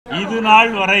இது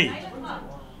நாள் வரை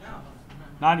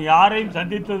நான் யாரையும்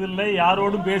சந்தித்ததில்லை,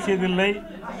 யாரோடும் பேசியதில்லை.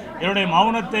 என்னுடைய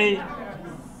மௌனத்தை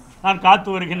நான் காத்து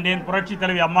வருகின்றேன் புரட்சி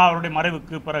தலைவி அம்மா அவருடைய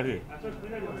மறைவுக்கு பிறகு.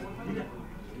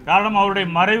 காரணம், அவருடைய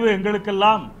மறைவு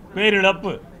எங்களுக்கெல்லாம்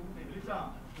பேரிழப்பு.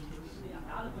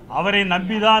 அவரை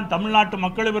நம்பிதான் தமிழ்நாட்டு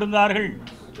மக்களும் இருந்தார்கள்,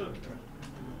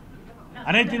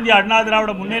 அனைத்து இந்திய அண்ணா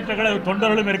திராவிட முன்னேற்ற கழக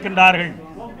தொண்டர்களும் இருக்கின்றார்கள்.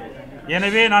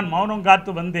 எனவே நான் மௌனம்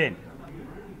காத்து வந்தேன்.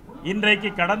 இன்றைக்கு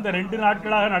கடந்த 2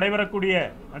 நாட்களாக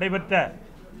நடைபெற்ற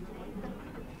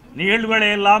நிகழ்வுகளை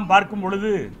எல்லாம் பார்க்கும்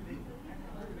பொழுது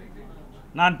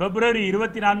நான் பிப்ரவரி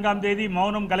 24ஆம் தேதி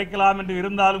மௌனம் கலைக்கலாம் என்று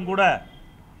இருந்தாலும் கூட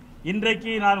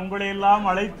இன்றைக்கு நான் உங்களை எல்லாம்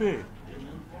அழைத்து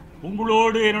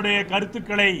உங்களோடு என்னுடைய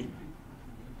கருத்துக்களை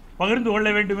பகிர்ந்து கொள்ள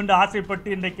வேண்டும் என்று ஆசைப்பட்டு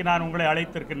இன்றைக்கு நான் உங்களை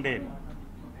அழைத்திருக்கின்றேன்.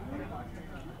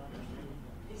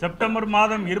 செப்டம்பர்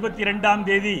மாதம் 22ஆம்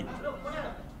தேதி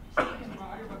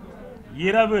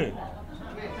இரவு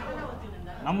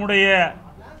நம்முடைய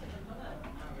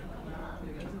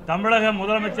தமிழக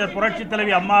முதலமைச்சர் புரட்சி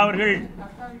தலைவி அம்மா அவர்கள்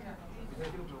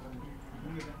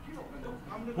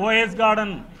PH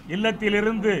கார்டன்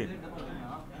இல்லத்திலிருந்து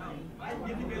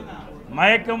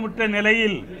மயக்கமுற்ற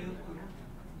நிலையில்,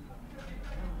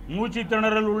 மூச்சு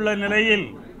திணறல் உள்ள நிலையில்,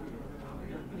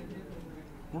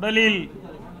 உடலில்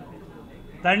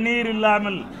தண்ணீர்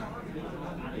இல்லாமல்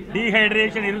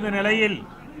டீஹைட்ரேஷன் இருந்த நிலையில்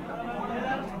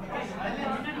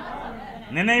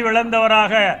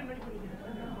நினைவிழந்தவராக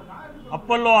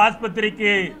அப்பல்லோ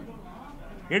ஆஸ்பத்திரிக்கு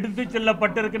எடுத்துச்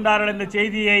செல்லப்பட்டிருக்கின்றார்கள் என்ற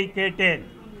செய்தியை கேட்டேன்.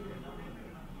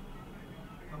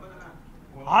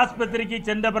 ஆஸ்பத்திரிக்கு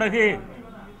சென்ற பிறகு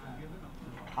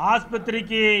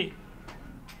ஆஸ்பத்திரிக்கு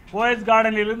PH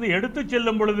கார்டனில் இருந்து எடுத்துச்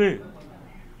செல்லும் பொழுது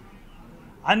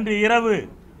அன்று இரவு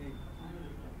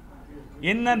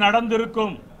என்ன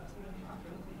நடந்திருக்கும்,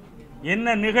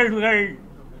 என்ன நிகழ்வுகள்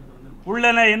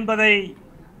உள்ளன என்பதை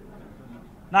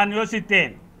நான்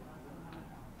யோசித்தேன்.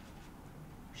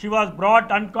 She was brought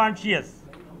unconscious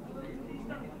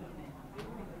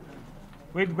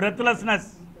with breathlessness,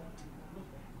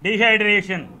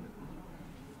 dehydration.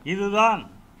 இதுதான்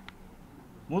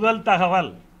முதல்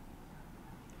தகவல்.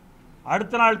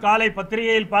 அடுத்த நாள் காலை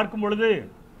பத்திரிகையில் பார்க்கும் பொழுது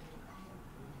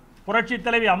புரட்சி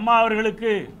தலைவி அம்மா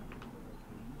அவர்களுக்கு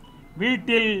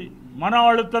வீட்டில் மன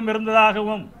அழுத்தம்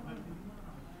இருந்ததாகவும்,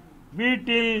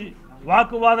 வீட்டில்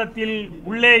வாக்குவாதத்தில்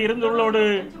உள்ளே இருந்துள்ளோடு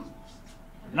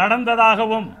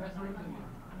நடந்ததாகவும்,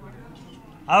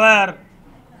 அவர்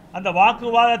அந்த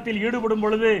வாக்குவாதத்தில் ஈடுபடும்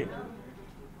பொழுது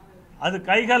அது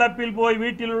கைகலப்பில் போய்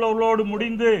வீட்டில் உள்ளவர்களோடு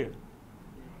முடிந்து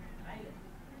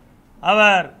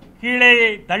அவர் கீழே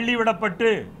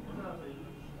தள்ளிவிடப்பட்டு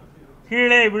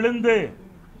கீழே விழுந்து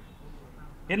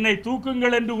என்னை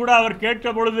தூக்குங்கள் என்று கூட அவர் கேட்ட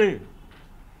பொழுது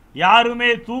யாருமே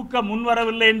தூக்க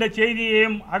முன்வரவில்லை என்ற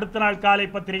செய்தியையும் அடுத்த நாள் காலை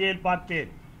பத்திரிகையில்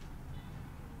பார்த்தேன்.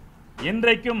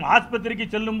 இன்றைக்கும் ஆஸ்பத்திரிக்கு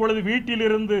செல்லும் பொழுது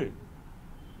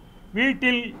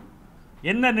வீட்டில்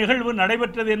என்ன நிகழ்வு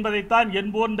நடைபெற்றது என்பதைத்தான்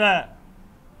என் போன்ற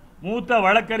மூத்த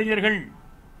வழக்கறிஞர்கள்,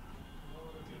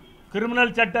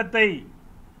 கிரிமினல் சட்டத்தை,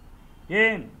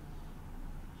 ஏன்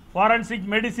ஃபாரன்சிக்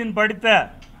மெடிசின் படித்த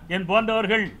என்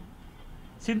போன்றவர்கள்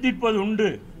சிந்திப்பது உண்டு.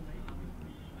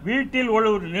 வீட்டில் ஒரு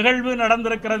நிகழ்வு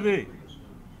நடந்திருக்கிறது,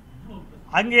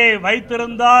 அங்கே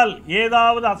வைத்திருந்தால்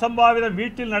ஏதாவது அசம்பாவிதம்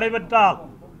வீட்டில் நடைபெற்றால்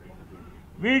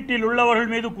வீட்டில்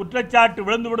உள்ளவர்கள் மீது குற்றச்சாட்டு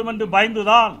விழுந்துவிடும் என்று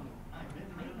பயந்துதான்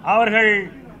அவர்கள்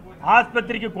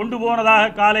ஆஸ்பத்திரிக்கு கொண்டு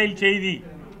போனதாக காலையில் செய்தி.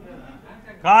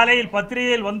 காலையில்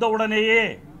பத்திரிகையில் வந்தவுடனேயே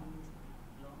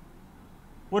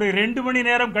ஒரு 2 மணி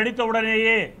நேரம்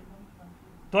கழித்தவுடனேயே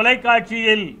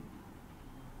தொலைக்காட்சியில்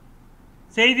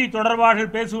செய்தி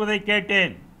தொடர்பாளர்கள் பேசுவதை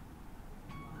கேட்டேன்.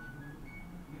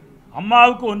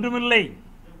 அம்மாவுக்கு ஒன்றுமில்லை,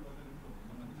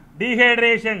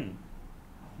 டீஹைட்ரேஷன்,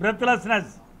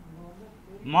 பிரெத்லெஸ்னஸ்,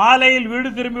 மாலையில் வீடு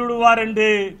திரும்பி விடுவார் என்று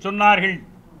சொன்னார்கள்.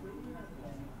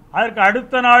 அதற்கு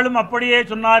அடுத்த நாளும் அப்படியே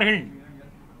சொன்னார்கள்.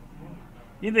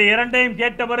 இந்த இரண்டையும்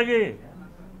கேட்ட பிறகு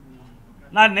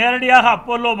நான் நேரடியாக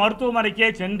அப்பல்லோ மருத்துவமனைக்கே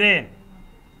சென்றேன்.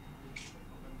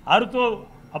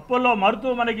 அப்பல்லோ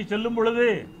மருத்துவமனைக்கு செல்லும் பொழுது,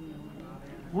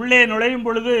 உள்ளே நுழையும்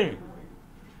பொழுது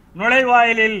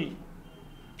நுழைவாயிலில்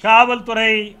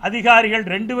காவல்துறை அதிகாரிகள்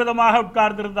 2 விதமாக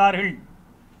உட்கார்ந்திருந்தார்கள்.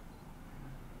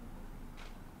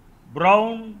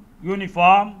 brown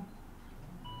uniform,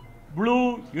 blue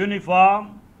uniform,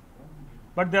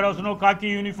 but there was no khaki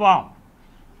uniform.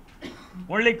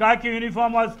 Only khaki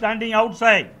uniform was standing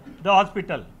outside the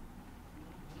hospital.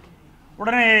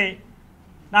 உடனே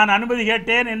நான் அனுமதி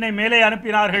கேட்டேன். என்னை மேலே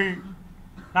அனுப்பினார்கள்.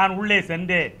 நான் உள்ளே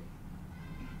சென்றேன்.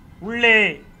 உள்ளே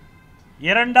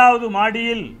 2வது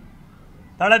மாடியில்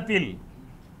தளத்தில்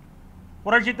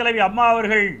புரட்சி தலைவி அம்மா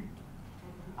அவர்கள்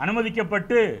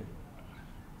அனுமதிக்கப்பட்டு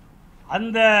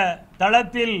அந்த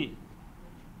தளத்தில்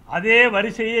அதே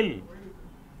வரிசையில்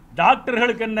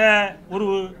டாக்டர்களுக்கென்ன ஒரு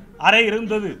அறை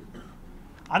இருந்தது.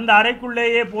 அந்த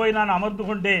அறைக்குள்ளேயே போய் நான் அமர்ந்து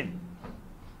கொண்டேன்.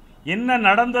 என்ன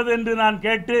நடந்தது என்று நான்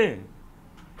கேட்டு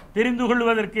தெரிந்து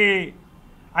கொள்வதற்கு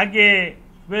அங்கே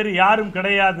வேறு யாரும்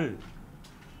கிடையாது.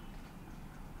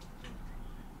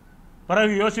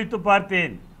 பிறகு யோசித்து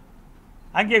பார்த்தேன்,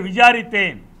 அங்கே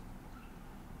விசாரித்தேன்.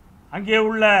 அங்கே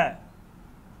உள்ள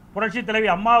புரட்சித் தலைவி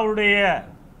அம்மாவுடைய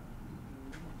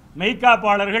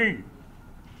மெய்காப்பாளர்கள்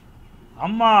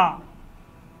அம்மா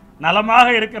நலமாக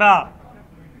இருக்கிறார்,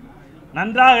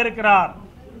 நன்றாக இருக்கிறார்,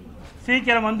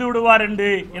 சீக்கிரம் வந்து விடுவார் என்று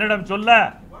என்னிடம் சொல்ல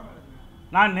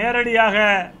நான் நேரடியாக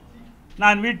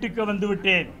நான் வீட்டுக்கு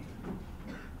வந்துவிட்டேன்.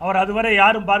 அவர் அதுவரை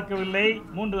யாரும் பார்க்கவில்லை.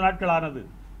 3 நாட்கள் ஆனது.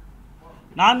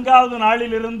 4வது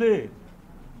நாளிலிருந்து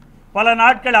பல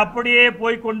நாட்கள் அப்படியே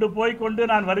போய்கொண்டு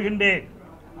நான் வருகின்றேன்.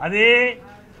 அதே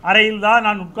அறையில் தான்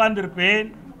நான் உட்கார்ந்திருப்பேன்.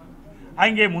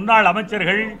 அங்கே முன்னாள்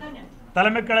அமைச்சர்கள்,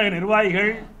 தலைமை கழக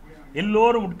நிர்வாகிகள்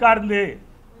எல்லோரும் உட்கார்ந்து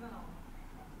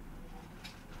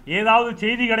ஏதாவது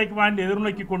செய்தி கிடைக்குமா என்று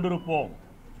எதிர்நோக்கி கொண்டிருப்போம்.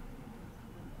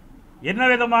 என்ன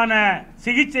விதமான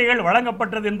சிகிச்சைகள்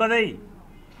வழங்கப்பட்டது என்பதை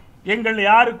எங்கள்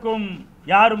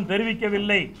யாரும்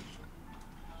தெரிவிக்கவில்லை,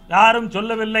 யாரும்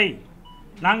சொல்லவில்லை.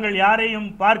 நாங்கள் யாரையும்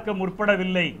பார்க்க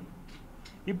முற்படவில்லை.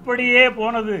 இப்படியே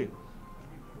போனது.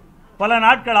 பல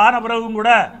நாட்கள் ஆன பிறகும்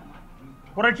கூட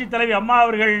புரட்சித் தலைவி அம்மா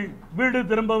அவர்கள் வீடு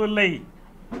திரும்பவில்லை.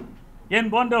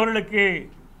 என் போன்றவர்களுக்கு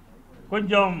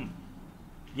கொஞ்சம்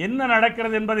என்ன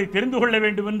நடக்கிறது என்பதை தெரிந்து கொள்ள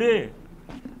வேண்டும் என்று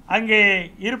அங்கே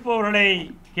இருப்பவர்களை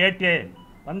கேட்டேன்.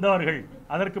 வந்தவர்கள்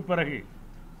அதற்கு பிறகு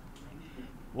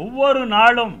ஒவ்வொரு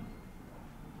நாளும்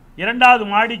 2வது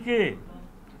மாடிக்கு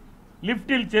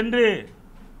லிப்டில் சென்று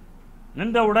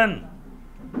நின்றவுடன்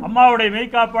அம்மாவுடைய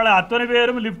மெய்காப்பாளர் அத்தனை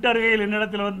பேரும் லிப்ட் அருகையில்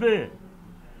என்னிடத்தில் வந்து,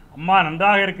 அம்மா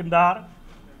நன்றாக இருக்கின்றார்,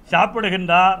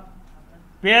 சாப்பிடுகின்றார்,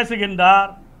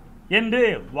 பேசுகின்றார் என்று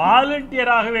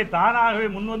வாலண்டியராகவே தானாகவே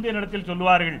முன்வந்து என்னிடத்தில்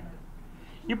சொல்லுவார்கள்.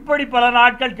 இப்படி பல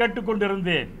நாட்கள்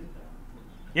கேட்டுக்கொண்டிருந்தேன்.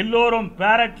 எல்லோரும்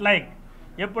பேரட் லைக்,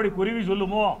 எப்படி குருவி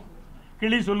சொல்லுமோ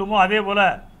கிளி சொல்லுமோ அதே போல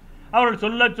அவர்கள்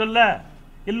சொல்ல சொல்ல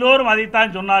எல்லோரும்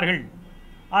அதைத்தான் சொன்னார்கள்.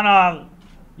 ஆனால்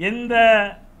எந்த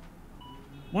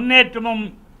முன்னேற்றமும்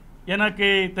எனக்கு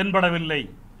தென்படவில்லை.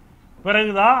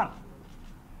 பிறகுதான்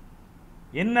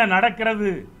என்ன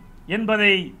நடக்கிறது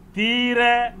என்பதை தீர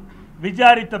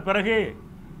விசாரித்த பிறகு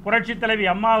புரட்சித் தலைவி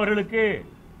அம்மா அவர்களுக்கு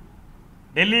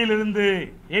டெல்லியிலிருந்து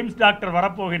எய்ம்ஸ் டாக்டர்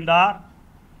வரப்போகின்றார்,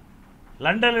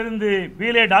 லண்டனிலிருந்து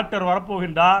பீலே டாக்டர்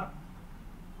வரப்போகின்றார்,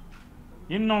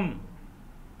 இன்னும்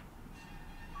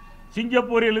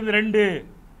சிங்கப்பூரிலிருந்து 2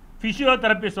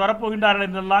 பிசியோதெரபிஸ்ட் வரப்போகின்றார்கள்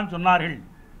என்றெல்லாம் சொன்னார்கள்.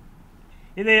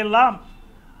 இதையெல்லாம்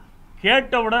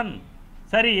கேட்டவுடன்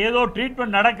சரி ஏதோ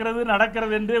ட்ரீட்மெண்ட்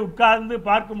நடக்கிறது என்று உட்கார்ந்து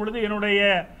பார்க்கும் பொழுது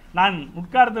நான்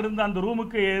உட்கார்ந்திருந்த அந்த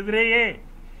ரூமுக்கு எதிரேயே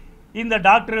இந்த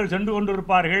டாக்டர்கள் சென்று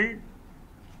கொண்டிருப்பார்கள்.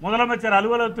 முதலமைச்சர்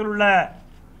அலுவலகத்தில் உள்ள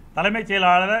தலைமைச்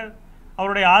செயலாளர்,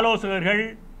 அவருடைய ஆலோசகர்கள்,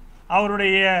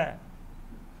 அவருடைய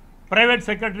பிரைவேட்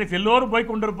செக்ரட்டரிஸ் எல்லோரும் போய்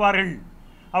கொண்டிருப்பார்கள்.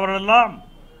 அவர்களெல்லாம்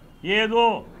ஏதோ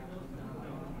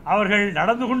அவர்கள்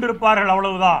நடந்து கொண்டிருப்பார்கள்,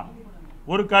 அவ்வளவுதான்.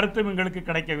 ஒரு கருத்தும் எங்களுக்கு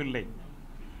கிடைக்கவில்லை.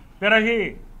 பிறகு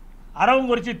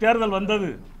அரவங்குறிச்சி தேர்தல் வந்தது.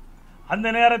 அந்த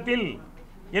நேரத்தில்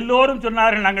எல்லோரும்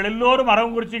சொன்னார்கள், நாங்கள் எல்லோரும்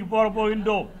அரவங்குறிச்சிக்கு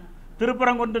போகின்றோம்,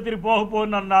 திருப்பரங்குன்றத்திற்கு போக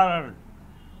போகின்றார்கள்.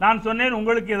 நான் சொன்னேன்,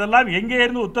 உங்களுக்கு இதெல்லாம் எங்கே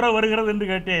இருந்து உத்தரவு வருகிறது என்று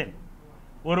கேட்டேன்.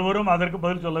 ஒருவரும் அதற்கு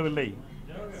பதில் சொல்லவில்லை.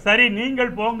 சரி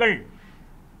நீங்கள் போங்கள்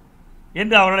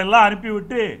என்று அவர்களெல்லாம்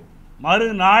அனுப்பிவிட்டு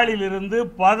மறுநாளிலிருந்து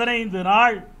 15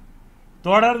 நாள்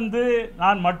தொடர்ந்து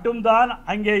நான் மட்டும்தான்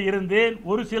அங்கே இருந்தேன்.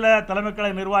 ஒரு சில தலைமை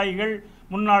கழக நிர்வாகிகள்,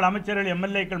 முன்னாள் அமைச்சர்கள்,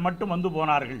 எம்எல்ஏக்கள் மட்டும் வந்து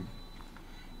போனார்கள்.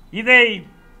 இதை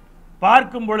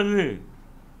பார்க்கும் பொழுது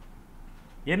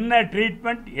என்ன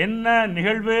ட்ரீட்மெண்ட், என்ன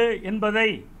நிகழ்வு என்பதை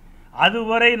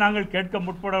அதுவரை நாங்கள் கேட்க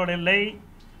முற்படவில்லை.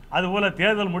 அதுபோல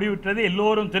தேர்தல் முடிவுற்றது,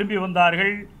 எல்லோரும் திரும்பி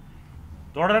வந்தார்கள்.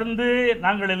 தொடர்ந்து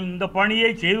நாங்கள் இந்த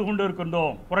பணியை செய்து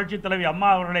கொண்டிருக்கின்றோம். புரட்சித் தலைவி அம்மா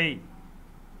அவர்களை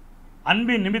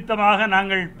அன்பின் நிமித்தமாக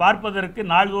நாங்கள் பார்ப்பதற்கு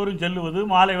நாள்தோறும் செல்லுவது,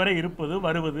 மாலை வரை இருப்பது,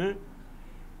 வருவது,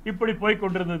 இப்படி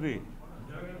போய்கொண்டிருந்தது.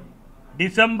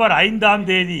 டிசம்பர் 5ஆம்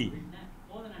தேதி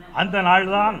அந்த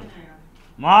நாள்தான்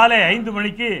மாலை 5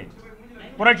 மணிக்கு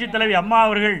புரட்சித் தலைவி அம்மா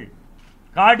அவர்கள்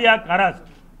கார்டியாக் அரெஸ்ட்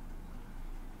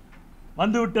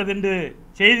வந்துவிட்டது என்று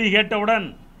செய்தி கேட்டவுடன்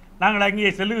நாங்கள்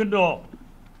அங்கே செல்லுகின்றோம்.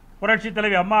 புரட்சித்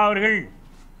தலைவி அம்மா அவர்கள்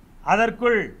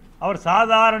அதற்குள் அவர்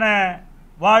சாதாரண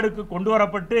வார்டுக்கு கொண்டு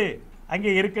வரப்பட்டு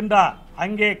அங்கே இருக்கின்றார்.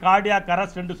 அங்கே கார்டியாக்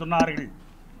அரெஸ்ட் என்று சொன்னார்கள்.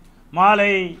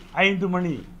 மாலை 5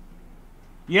 மணி,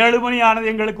 7 மணி ஆனது,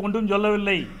 எங்களுக்கு ஒன்றும்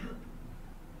சொல்லவில்லை.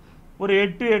 ஒரு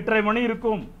 8:30 மணி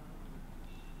இருக்கும்.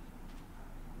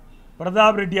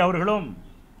 பிரதாப் ரெட்டி அவர்களும்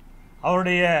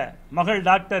அவருடைய மகள்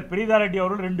டாக்டர் பிரீதா ரெட்டி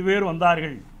அவர்கள் 2 பேரும்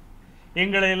வந்தார்கள்.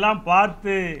 எங்களை எல்லாம்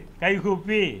பார்த்து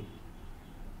கைகூப்பி,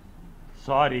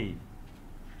 சாரி,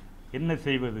 என்ன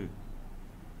செய்வது,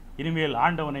 இனிமேல்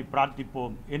ஆண்டவனை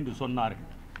பிரார்த்திப்போம் என்று சொன்னார்கள்.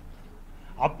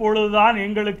 அப்பொழுதுதான்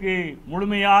எங்களுக்கு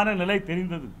முழுமையான நிலை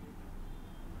தெரிந்தது.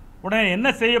 உடனே என்ன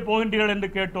செய்ய போகின்றீர்கள் என்று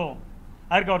கேட்டோம்.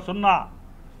 அதற்கு அவர் சொன்னார்,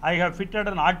 I have fitted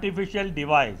an artificial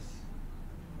device.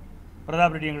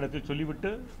 Pratap Reddy எங்களுக்கு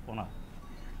சொல்லிவிட்டு போனார்.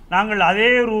 நாங்கள்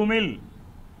அதே ரூமில்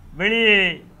வெளியே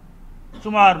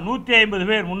சுமார் 150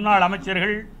 பேர் முன்னாள்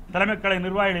அமைச்சர்கள், தலைமைக் கழக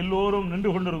நிர்வாகிகள் எல்லோரும் நின்று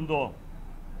கொண்டிருந்தோம்.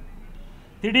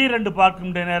 திடீரென்று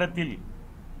பார்க்கின்ற நேரத்தில்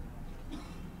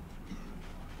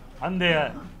அந்த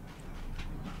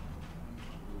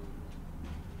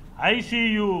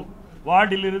ஐசியு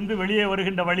வார்டிலிருந்து வெளியே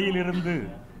வருகின்ற வழியிலிருந்து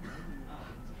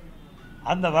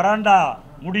அந்த வராண்டா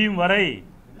முடியும் வரை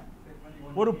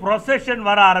ஒரு ப்ரொசெஷன்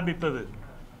வர ஆரம்பித்தது.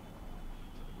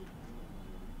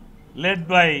 லெட்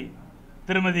பை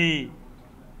திருமதி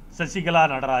சசிகலா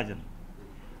நடராஜன்.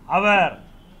 அவர்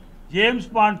ஜேம்ஸ்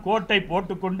பாண்ட் கோட்டை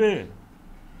போட்டுக்கொண்டு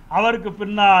அவருக்கு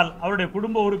பின்னால் அவருடைய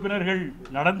குடும்ப உறுப்பினர்கள்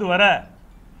நடந்து வர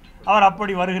அவர்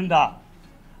அப்படி வருகின்றார்.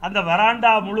 அந்த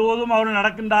வராண்டா முழுவதும் அவர்கள்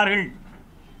நடக்கின்றார்கள்.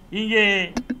 இங்கே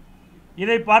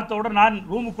இதை பார்த்தவுடன் நான்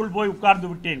ரூமுக்குள் போய் உட்கார்ந்து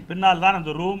விட்டேன். பின்னால் தான்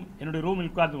அந்த ரூம், என்னுடைய ரூமில்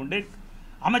உட்கார்ந்து கொண்டேன்.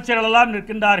 அமைச்சர்கள் எல்லாம்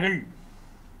நிற்கின்றார்கள்,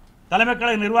 தலைமை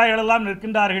கழக நிர்வாகிகள் எல்லாம்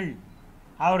நிற்கின்றார்கள்.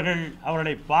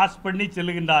 அவர்களை பாஸ் பண்ணி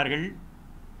செல்லுகின்றார்கள்.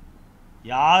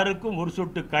 யாருக்கும் ஒரு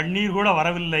சொட்டு கண்ணீர் கூட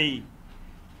வரவில்லை,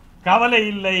 கவலை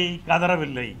இல்லை,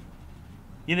 கதறவில்லை.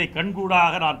 இதை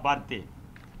கண்கூடாக நான் பார்த்தேன்.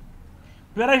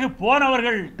 பிறகு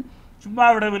போனவர்கள் சும்மா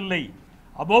விடவில்லை,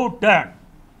 அபவுட் டர்ன்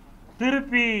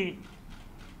திருப்பி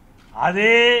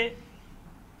அதே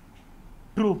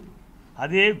ட்ரூப்,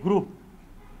 அதே குரூப்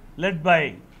லெட் பை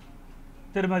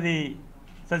திருமதி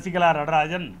சசிகலா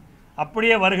நடராஜன்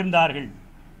அப்படியே வருகின்றார்கள்.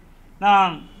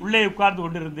 நான் உள்ளே உட்கார்ந்து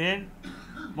கொண்டிருந்தேன்.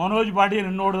 மனோஜ் பாண்டியன்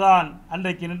என்னோடு தான்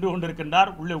அன்றைக்கு நின்று கொண்டிருக்கின்றார்.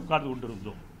 உள்ளே உட்கார்ந்து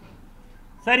கொண்டிருந்தோம்.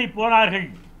 சரி, போனார்கள்.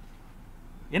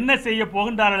 என்ன செய்ய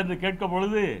போகின்றார்கள் என்று கேட்க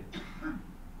பொழுது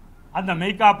அந்த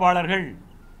மெய்காப்பாளர்கள்,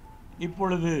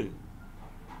 இப்பொழுது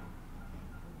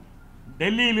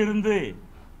டெல்லியிலிருந்து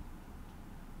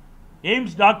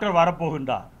எய்ம்ஸ் டாக்டர்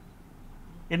வரப்போகின்றார்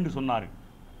என்று சொன்னார்கள்.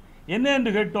 என்ன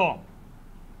என்று கேட்டோம்.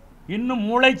 இன்னும்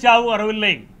மூளைச்சாவு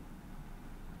வரவில்லை,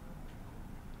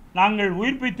 நாங்கள்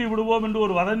உயிர்ப்பித்து விடுவோம் என்று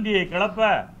ஒரு வதந்தியை கிளப்ப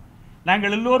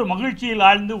நாங்கள் எல்லோரும் மகிழ்ச்சியில்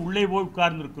ஆழ்ந்து உள்ளே போய்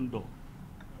உட்கார்ந்திருக்கின்றோம்.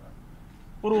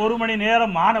 ஒரு மணி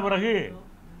நேரம் ஆன பிறகு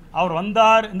அவர்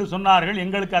வந்தார் என்று சொன்னார்கள்.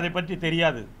 எங்களுக்கு அதை பற்றி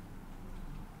தெரியாது.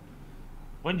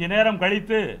 கொஞ்ச நேரம்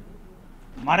கழித்து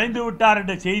மறைந்து விட்டார்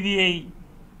என்ற செய்தியை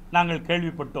நாங்கள்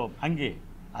கேள்விப்பட்டோம். அங்கே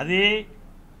அதே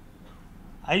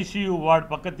ஐசியு வார்டு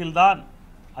பக்கத்தில் தான்,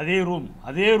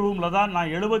 அதே ரூமில் தான்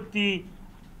நான்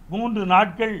 73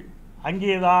 நாட்கள்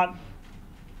அங்கேதான்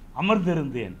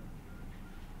அமர்ந்திருந்தேன்.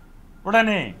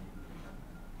 உடனே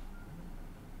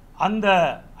அந்த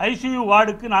ஐசியு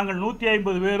வார்டுக்கு நாங்கள்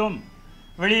 150 பேரும்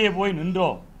வெளியே போய்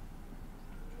நின்றோம்.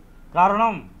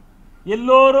 காரணம்,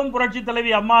 எல்லோரும் புரட்சி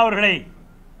தலைவி அம்மா அவர்களை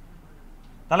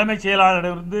தலைமைச்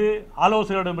செயலாளரிடமிருந்து,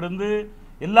 ஆலோசகரிடமிருந்து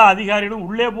எல்லா அதிகாரிகளும்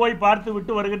உள்ளே போய் பார்த்து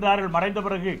விட்டு வருகின்றார்கள். மறைந்த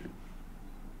பிறகு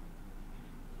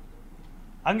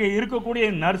அங்கே இருக்கக்கூடிய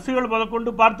நர்சுகள்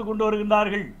முதற்கொண்டு பார்த்து கொண்டு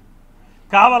வருகின்றார்கள்,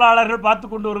 காவலாளர்கள் பார்த்து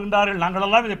கொண்டு வருகின்றார்கள்.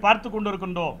 நாங்களெல்லாம் இதை பார்த்து கொண்டு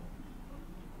இருக்கின்றோம்.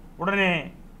 உடனே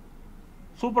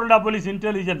சூப்பரண்டா போலீஸ்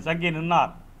இன்டெலிஜென்ஸ் அங்கே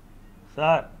நின்னார்.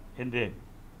 சார் என்றேன்.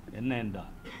 என்ன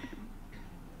என்றார்.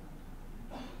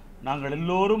 நாங்கள்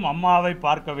எல்லோரும் அம்மாவை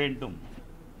பார்க்க வேண்டும்.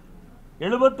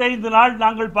 75 நாள்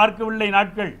நாங்கள் பார்க்கவில்லை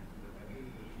நாட்கள்,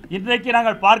 இன்றைக்கு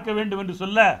நாங்கள் பார்க்க வேண்டும் என்று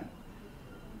சொல்ல,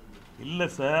 இல்லை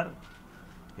சார்,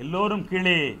 எல்லோரும்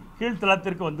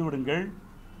கீழ்த்தளத்திற்கு வந்து விடுங்கள்,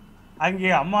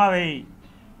 அங்கே அம்மாவை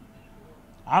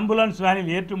ஆம்புலன்ஸ்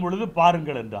வேனில் ஏற்றும் பொழுது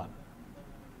பாருங்கள் என்றார்.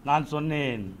 நான்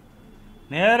சொன்னேன்,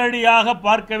 நேரடியாக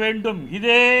பார்க்க வேண்டும்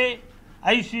இதே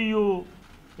ஐசியு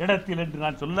இடத்தில் என்று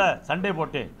நான் சொல்ல சண்டை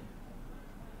போட்டேன்.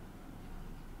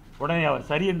 உடனே அவர்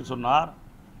சரி என்று சொன்னார்.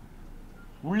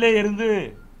 உள்ளே இருந்து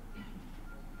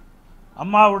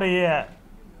அம்மாவுடைய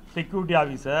செக்யூரிட்டி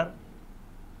ஆஃபீஸர்,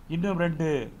 இன்னும் 2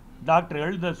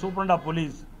 டாக்டர்கள், இந்த சூப்பரண்டா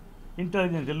போலீஸ்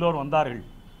இன்டெலிஜென்ஸ் எல்லோரும் வந்தார்கள்.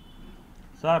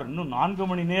 சார், இன்னும் 4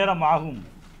 மணி நேரம் ஆகும்,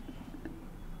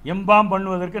 எம்பாம்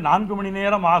பண்ணுவதற்கு 4 மணி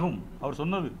நேரம் ஆகும் அவர்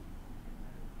சொன்னது.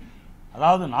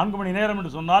 அதாவது 4 மணி நேரம்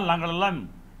என்று சொன்னால் நாங்கள் எல்லாம்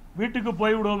வீட்டுக்கு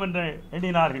போய்விடுவோம் என்று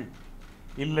எண்ணினார்கள்.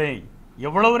 இல்லை,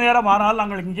 எவ்வளவு நேரம் ஆனால்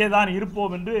நாங்கள் இங்கே தான்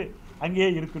இருப்போம் என்று அங்கே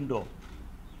இருக்கின்றோம்.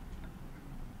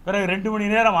 பிறகு 2 மணி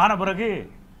நேரம் ஆன பிறகு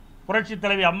புரட்சி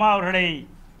தலைவி அம்மா அவர்களை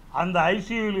அந்த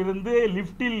ஐசியூவில் இருந்து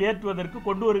லிஃப்டில் ஏற்றுவதற்கு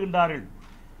கொண்டு வருகின்றார்கள்.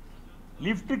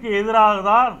 லிஃப்ட்டுக்கு எதிராக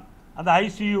தான் அந்த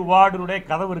ஐசியூ வார்டுடைய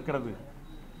கதவு இருக்கிறது.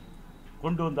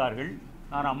 கொண்டு வந்தார்கள்.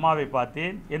 நான் அம்மாவை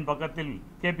பார்த்தேன். என் பக்கத்தில்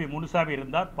கேபி முனுசாமி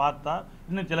இருந்தார், பார்த்தார்.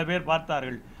 இன்னும் சில பேர்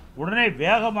பார்த்தார்கள். உடனே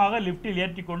வேகமாக லிஃப்டில்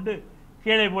ஏற்றி கொண்டு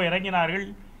கீழே போய் இறங்கினார்கள்.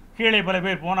 கீழே பல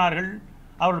பேர் போனார்கள்.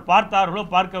 அவர்கள் பார்த்தார்களோ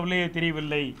பார்க்கவில்லையோ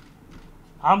தெரியவில்லை.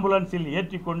 ஆம்புலன்ஸில்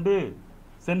ஏற்றி கொண்டு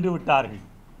சென்று விட்டார்கள்.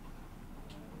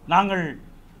 நாங்கள்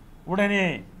உடனே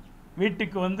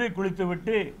வீட்டுக்கு வந்து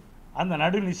குளித்துவிட்டு அந்த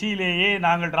நடுநிசியிலேயே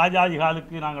நாங்கள் ராஜாஜி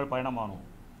ஹாலுக்கு நாங்கள் பயணமானோம்.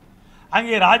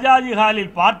 அங்கே ராஜாஜி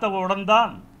ஹாலில் பார்த்தவுடன்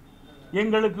தான்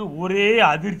எங்களுக்கு ஒரே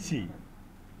அதிர்ச்சி.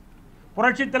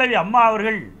 புரட்சித் தலைவி அம்மா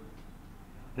அவர்கள்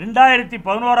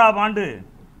 2011ஆம் ஆண்டு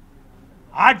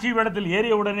ஆட்சி பீடத்தில்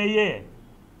ஏறியவுடனேயே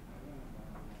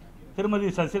திருமதி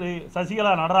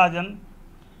சசிகலா நடராஜன்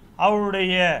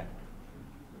அவருடைய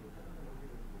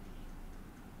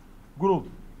குரூப்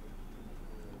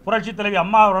புரட்சித் தலைவி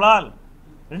அம்மா அவர்களால்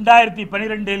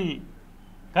 2012இல்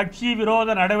கட்சி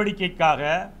விரோத நடவடிக்கைக்காக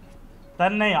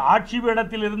தன்னை ஆட்சி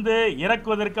பீடத்திலிருந்து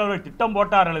இறக்குவதற்கு அவர்கள் திட்டம்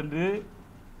போட்டார்கள் என்று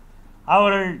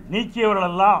அவர்கள்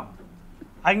நீக்கியவர்களெல்லாம்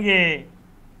அங்கே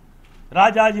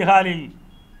ராஜாஜி ஹாலில்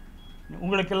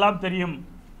உங்களுக்கெல்லாம் தெரியும்,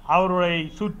 அவர்களை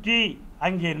சுற்றி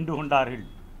அங்கே நின்று கொண்டார்கள்.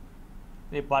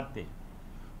 இதை பார்த்தேன்.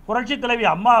 புரட்சித் தலைவி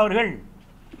அம்மா அவர்கள்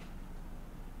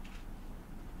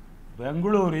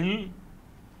பெங்களூரில்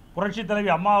புரட்சித் தலைவி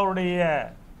அம்மா அவருடைய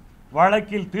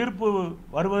வழக்கில் தீர்ப்பு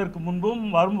வருவதற்கு முன்பும்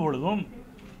வரும்பொழுதும்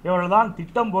இவர்கள்தான்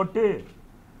திட்டம் போட்டு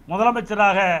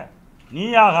முதலமைச்சராக நீ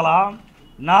ஆகலாம்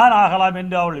நான் ஆகலாம்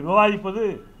என்று அவர்கள் விவாதிப்பது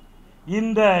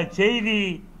இந்த செய்தி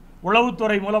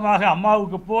உளவுத்துறை மூலமாக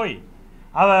அம்மாவுக்கு போய்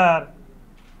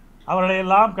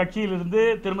அவர்களையெல்லாம் கட்சியிலிருந்து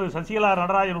திருமதி சசிகலா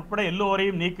நடராஜன் உட்பட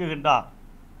எல்லோரையும் நீக்குகின்றார்.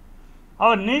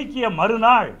 அவர் நீக்கிய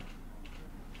மறுநாள்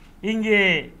இங்கே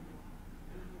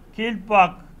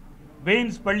கீழ்பாக்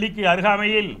பெயின்ஸ் பள்ளிக்கு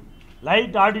அருகாமையில்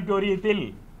லைட் ஆடிட்டோரியத்தில்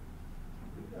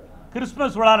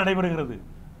கிறிஸ்மஸ் விழா நடைபெறுகிறது.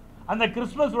 அந்த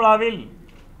கிறிஸ்மஸ் விழாவில்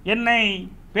என்னை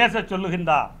பேச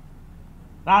சொல்லுகின்றார்.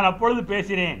 நான் அப்பொழுது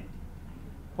பேசினேன்,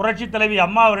 புரட்சித் தலைவி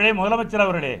அம்மா அவர்களே, முதலமைச்சர்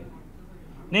அவர்களே,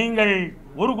 நீங்கள்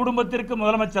ஒரு குடும்பத்திற்கு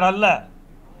முதலமைச்சர் அல்ல,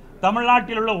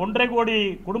 தமிழ்நாட்டில் உள்ள 1.5 கோடி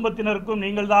குடும்பத்தினருக்கும்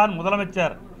நீங்கள் தான்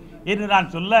முதலமைச்சர் என்று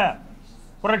நான் சொல்ல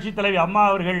புரட்சித் தலைவி அம்மா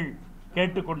அவர்கள்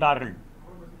கேட்டுக்கொண்டார்கள்.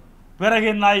 பிறகு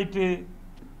என்னாயிற்று?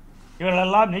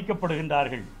 இவர்களெல்லாம்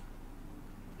நீக்கப்படுகின்றார்கள்.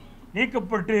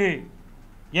 நீக்கப்பட்டு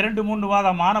 2-3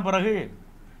 மாதம் ஆன பிறகு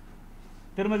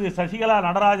திருமதி சசிகலா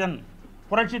நடராஜன்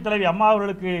புரட்சித் தலைவி அம்மா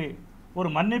அவர்களுக்கு ஒரு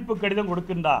மன்னிப்பு கடிதம்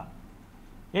கொடுக்கின்றார்.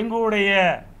 எங்களுடைய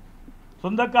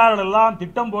சொந்தக்காரர்கள் எல்லாம்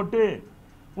திட்டம் போட்டு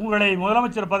உங்களை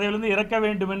முதலமைச்சர் பதவியிலிருந்து இறக்க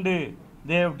வேண்டும் என்று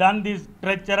they have done this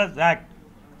treacherous act.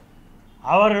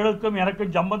 அவர்களுக்கும்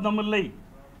எனக்கும் சம்பந்தம் இல்லை,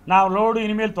 நான் அவர்களோடு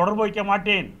இனிமேல் தொடர்பு வைக்க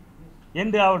மாட்டேன்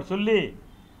என்று அவர் சொல்லி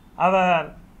அவர்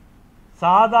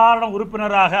சாதாரண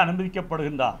உறுப்பினராக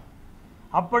அனுமதிக்கப்படுகின்றார்.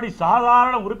 அப்படி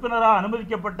சாதாரண உறுப்பினராக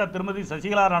அனுமதிக்கப்பட்ட திருமதி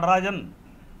சசிகலா நடராஜன்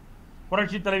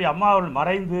புரட்சித் தலைவி அம்மா அவர்கள்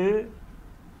மறைந்து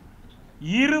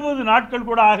 20 நாட்கள்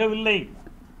கூட ஆகவில்லை,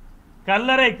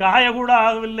 கல்லறை காய கூட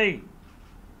ஆகவில்லை.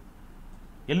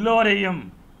 எல்லோரையும்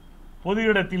பொது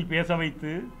இடத்தில் பேச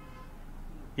வைத்து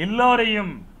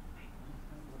எல்லோரையும்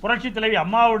புரட்சித் தலைவி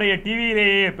அம்மாவுடைய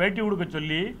டிவியிலேயே பேட்டி கொடுக்க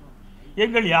சொல்லி,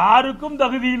 எங்கள் யாருக்கும்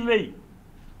தகுதி இல்லை,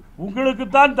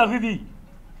 உங்களுக்குத்தான் தகுதி,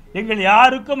 எங்கள்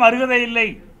யாருக்கும் அருகதை இல்லை,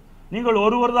 நீங்கள்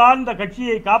ஒருவர் தான் இந்த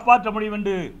கட்சியை காப்பாற்ற முடியும்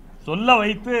என்று சொல்ல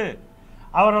வைத்து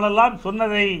அவர்களெல்லாம்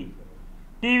சொன்னதை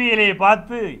டிவியிலே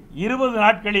பார்த்து 20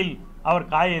 நாட்களில் அவர்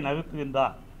காயை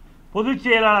நகர்த்துகின்றார் பொதுச்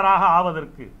செயலாளராக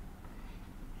ஆவதற்கு.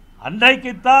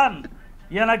 அன்றைக்குத்தான்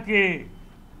எனக்கு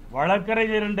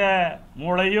வழக்கறிஞர் என்ற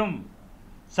மூளையும்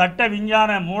சட்ட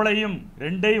விஞ்ஞான மூளையும்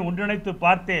ரெண்டையும் ஒன்றிணைத்து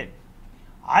பார்த்தேன்.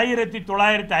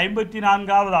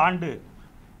 1954ஆம் ஆண்டு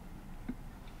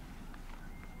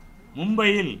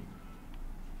மும்பையில்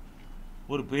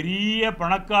ஒரு பெரிய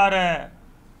பணக்கார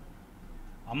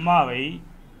அம்மாவை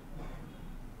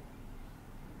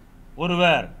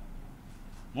ஒருவர்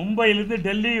மும்பையிலிருந்து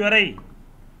டெல்லி வரை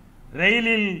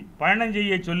ரயிலில் பயணம்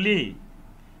செய்ய சொல்லி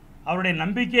அவருடைய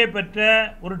நம்பிக்கை பெற்ற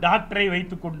ஒரு டாக்டரை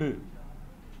வைத்துக்கொண்டு,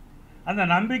 அந்த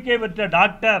நம்பிக்கை பெற்ற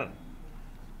டாக்டர்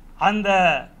அந்த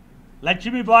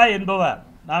லட்சுமிபாய் என்பவர்,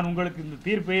 நான் உங்களுக்கு இந்த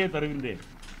தீர்ப்பையே தருகின்றேன்,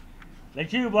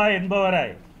 லட்சுமிபாய் என்பவரை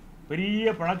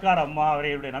பெரிய பணக்கார அம்மா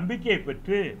அவருடைய நம்பிக்கையை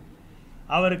பெற்று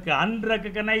அவருக்கு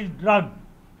அன்ரெகனைஸ்ட் ட்ரக்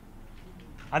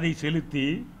அதை செலுத்தி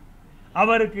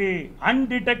அவருக்கு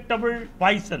அன்டிடெக்டபிள்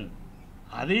பாய்சன்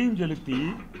அதையும் செலுத்தி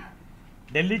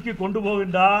டெல்லிக்கு கொண்டு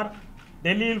போகின்றார்.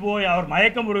 டெல்லியில் போய் அவர்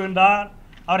மயக்கம் வருகின்றார்.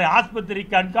 அவரை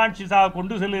ஆஸ்பத்திரிக்கு அன்கான்சியஸாக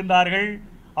கொண்டு செல்கின்றார்கள்.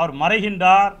 அவர்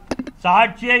மறைகின்றார்.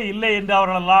 சாட்சியே இல்லை என்று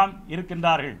அவர்களெல்லாம்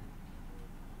இருக்கின்றார்கள்.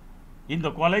 இந்த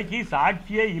கொலைக்கு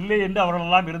சாட்சியே இல்லை என்று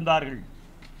அவர்களெல்லாம் இருந்தார்கள்.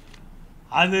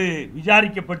 அது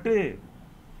விசாரிக்கப்பட்டு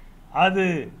அது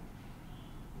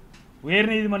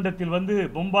உயர்நீதிமன்றத்தில் வந்து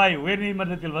பொம்பாய்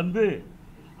உயர்நீதிமன்றத்தில் வந்து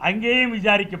அங்கேயும்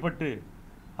விசாரிக்கப்பட்டு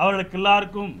அவர்களுக்கு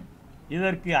எல்லாருக்கும்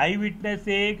இதற்கு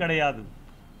ஐவிட்னஸே கிடையாது.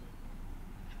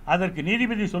 அதற்கு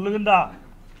நீதிபதி சொல்லுகின்றார்,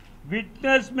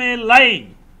 witness May lie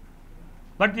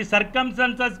but the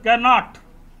circumstances cannot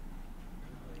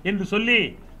என்று சொல்லி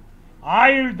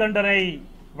ஆயுள் தண்டனை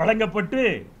வழங்கப்பட்டு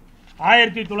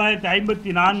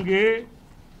 1954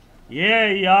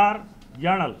 ஏஐஆர்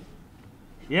ஜேர்னல்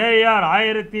ஏஐஆர்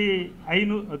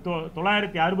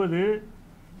 1960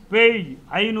 பேஜ்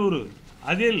 500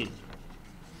 அதில்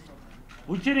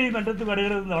உச்சநீதிமன்றத்துக்கு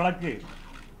வருகிறது இந்த வழக்கு.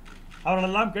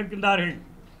 அவர்களெல்லாம் கேட்கின்றார்கள்,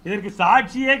 இதற்கு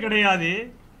சாட்சியே கிடையாது,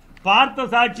 பார்த்த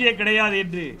சாட்சியே கிடையாது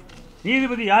என்று.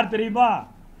 நீதிபதி யார் தெரியுமா?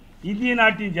 இந்திய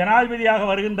நாட்டின் ஜனாதிபதியாக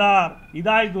வருகின்றார்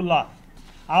இதாயத்துல்லா.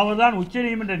 அவர்தான்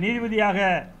உச்சநீதிமன்ற நீதிபதியாக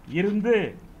இருந்து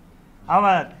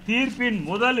அவர் தீர்ப்பின்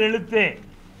முதல் எழுத்தே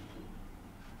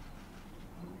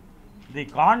தி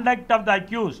contact of the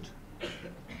accused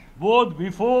both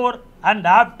before and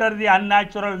after the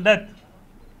unnatural death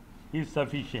is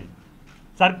sufficient.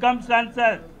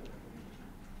 Circumstances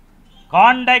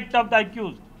contact of the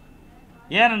accused.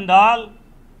 ஏனென்றால்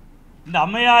இந்த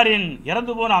அம்மையாரின்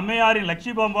இறந்து போன அம்மையாரின்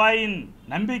லட்சுமிபாயின்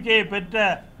நம்பிக்கையை பெற்ற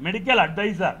மெடிக்கல்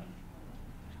அட்வைசர்,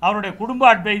 அவருடைய குடும்ப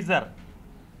அட்வைசர்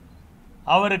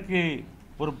அவருக்கு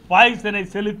ஒரு பாய்சனை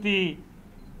செலுத்தி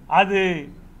அது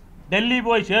டெல்லி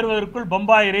போய் சேர்வதற்குள்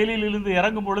பம்பாய் ரயிலில் இருந்து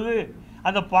இறங்கும் பொழுது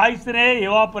அந்த பாய்சனே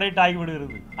எவாபரேட்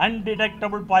ஆகிவிடுகிறது,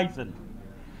 அன்டிடெக்டபிள் பாய்சன்.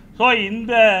 ஸோ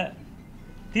இந்த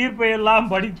தீர்ப்பையெல்லாம்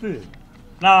படித்து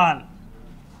நான்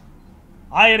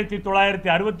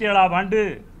 1967ஆம் ஆண்டு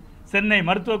சென்னை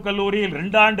மருத்துவக் கல்லூரியில்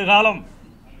 2 ஆண்டு காலம்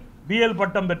பிஎல்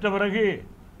பட்டம் பெற்ற பிறகு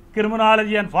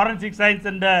கிரிமினாலஜி அண்ட் ஃபாரன்சிக் சயின்ஸ்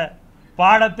என்ற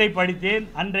பாடத்தை படித்தேன்.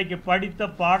 அன்றைக்கு படித்த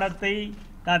பாடத்தை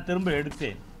நான் திரும்ப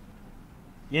எடுத்தேன்,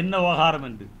 என்ன விவகாரம்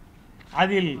என்று.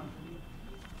 அதில்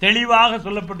தெளிவாக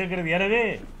சொல்லப்பட்டிருக்கிறது. எனவே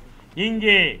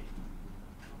இங்கே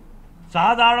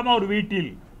சாதாரணமாக ஒரு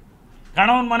வீட்டில்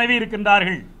கணவன் மனைவி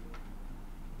இருக்கின்றார்கள்.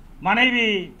 மனைவி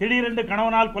திடீரென்று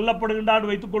கணவனால் கொல்லப்படுகின்றார்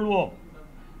வைத்துக் கொள்வோம்.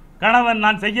 கணவன்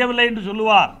நான் செய்யவில்லை என்று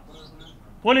சொல்லுவார்.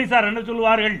 போலீசார் என்ன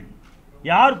சொல்லுவார்கள்?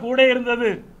 யார் கூட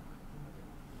இருந்தது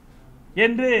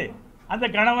என்று அந்த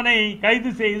கணவனை கைது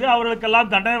செய்து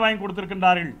அவர்களுக்கெல்லாம் தண்டனை வாங்கி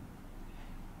கொடுத்திருக்கின்றார்கள்.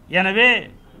 எனவே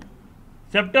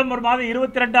செப்டம்பர் மாதம்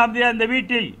 22ஆம் தேதி அந்த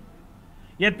வீட்டில்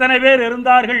எத்தனை பேர்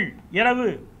இருந்தார்கள்? இரவு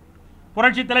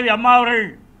புரட்சி தலைவி அம்மா அவர்கள்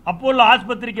அப்போலோ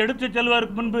ஆஸ்பத்திரிக்கு எடுத்துச்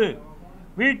செல்வதற்கு முன்பு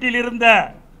வீட்டில் இருந்த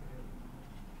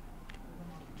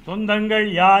சொந்தங்கள்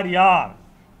யார் யார்,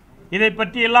 இதை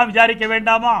பற்றி எல்லாம் விசாரிக்க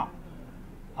வேண்டாமா?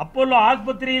 அப்போலோ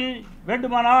ஆஸ்பத்திரியில்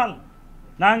வேண்டுமானால்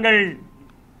நாங்கள்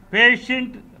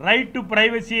பேஷண்ட் ரைட் டு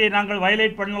பிரைவசியை நாங்கள்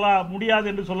வயலேட் பண்ணலாம், முடியாது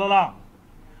என்று சொல்லலாம்.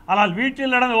 ஆனால்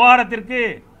வீட்டில் நடந்த விவகாரத்திற்கு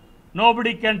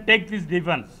nobody can take this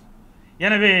defence.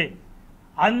 எனவே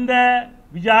அந்த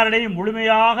விசாரணை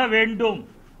முழுமையாக வேண்டும்.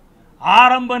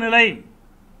 ஆரம்ப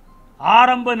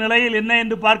நிலையில் என்ன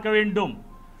என்று பார்க்க வேண்டும்.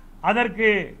 அதற்கு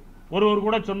ஒருவர்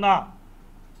கூட சொன்னார்,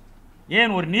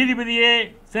 ஏன் ஒரு நீதிபதியே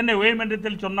சென்னை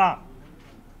உயர்நீதிமன்றத்தில் சொன்னார்.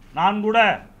 நான் கூட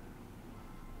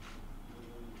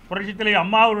புரட்சித் தலைவர்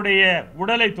அம்மாவுடைய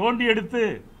உடலை தோண்டி எடுத்து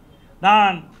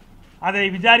நான் அதை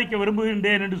விசாரிக்க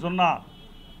விரும்புகின்றேன் என்று சொன்னார்.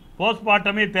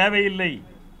 போஸ்ட்மார்ட்டமே தேவையில்லை,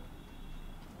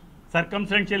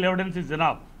 circumstantial evidence is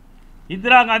enough.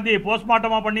 Indira காந்தியை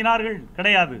போஸ்ட்மார்ட்டமாக பண்ணினார்கள்?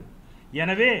 கிடையாது.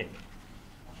 எனவே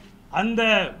அந்த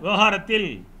விவகாரத்தில்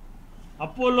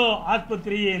அப்போலோ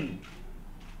ஆஸ்பத்திரியின்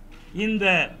இந்த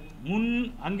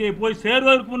அங்கே போய்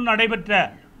சேர்வதற்கு முன் நடைபெற்ற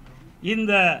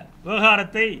இந்த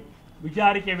விவகாரத்தை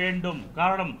விசாரிக்க வேண்டும்.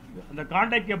 காரணம், அந்த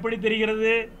காண்டக்ட் எப்படி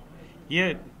தெரிகிறது?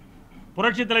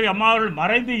 புரட்சித் தலைவி அம்மா அவர்கள்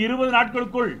மறைந்து 20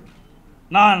 நாட்களுக்குள்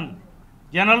நான்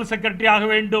ஜெனரல் செக்ரட்டரி ஆக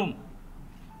வேண்டும்,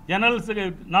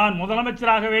 நான்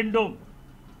முதலமைச்சராக வேண்டும்.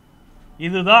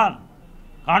 இதுதான்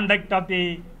contact of the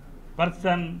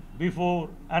person before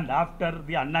and after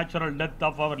the unnatural death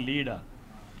of our leader.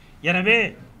 எனவே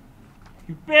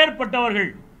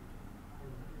இப்பேற்பட்டவர்கள்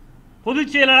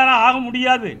பொதுச் செயலாளராக ஆக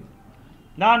முடியாது.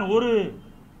 நான் ஒரு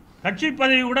கட்சி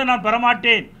பதவி கூட நான்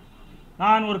பெறமாட்டேன்,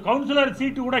 நான் ஒரு கவுன்சிலர்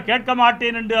சீட்டு கூட கேட்க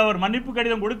மாட்டேன் என்று அவர் மன்னிப்பு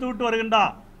கடிதம் கொடுத்து விட்டு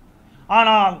வருகின்றார்.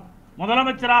 ஆனால்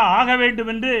முதலமைச்சராக ஆக வேண்டும்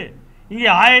என்று இங்கே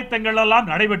ஆயத்தங்கள் எல்லாம்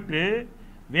நடைபெற்று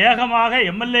வேகமாக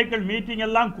எம்எல்ஏக்கள் மீட்டிங்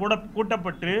எல்லாம்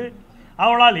கூட்டப்பட்டு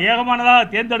அவளால் ஏகமானதாக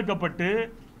தேர்ந்தெடுக்கப்பட்டு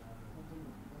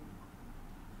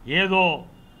ஏதோ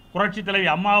புரட்சித் தலைவி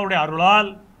அம்மாவுடைய அருளால்,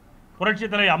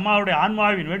 புரட்சித் தலைவி அம்மாவுடைய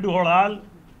ஆன்மாவின் வேண்டுகோளால்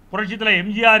புரட்சித்தலைவர்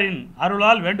எம்ஜிஆரின்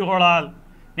அருளால் வேண்டுகோளால்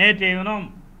நேற்றைய தினம்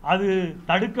அது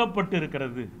தடுக்கப்பட்டு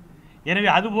இருக்கிறது. எனவே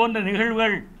அதுபோன்ற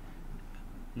நிகழ்வுகள்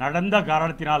நடந்த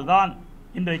காரணத்தினால்தான்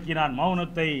இன்றைக்கு நான்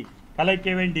மௌனத்தை கலைக்க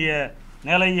வேண்டிய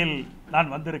நிலையில்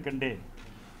நான் வந்திருக்கின்றேன்.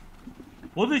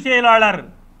 பொதுச் செயலாளர்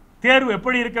தேர்வு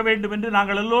எப்படி இருக்க வேண்டும் என்று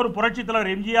நாங்கள் எல்லோரும் புரட்சித்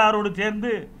தலைவர் எம்ஜிஆரோடு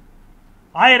சேர்ந்து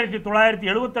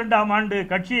 1972ஆம் ஆண்டு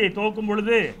கட்சியை துவக்கும்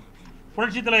பொழுது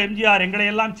புரட்சித் தலைவர் எம்ஜிஆர் எங்களை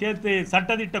எல்லாம் சேர்த்து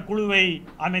சட்டத்திட்ட குழுவை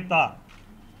அமைத்தார்.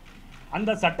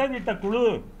 அந்த சட்டத்திட்ட குழு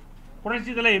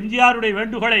புரட்சித் தலைவர் எம்ஜிஆருடைய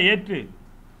வேண்டுகோளை ஏற்று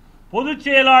பொதுச்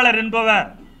செயலாளர் என்பவர்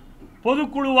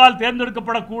பொதுக்குழுவால்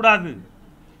தேர்ந்தெடுக்கப்படக்கூடாது,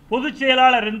 பொதுச்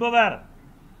செயலாளர் என்பவர்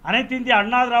அனைத்து இந்திய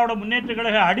அண்ணா திராவிட முன்னேற்ற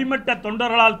கழக அடிமட்ட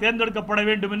தொண்டர்களால் தேர்ந்தெடுக்கப்பட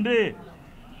வேண்டும் என்று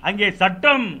அங்கே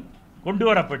சட்டம் கொண்டு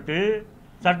வரப்பட்டு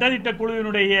சட்டத்திட்ட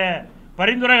குழுவினுடைய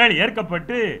பரிந்துரைகள்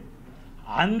ஏற்கப்பட்டு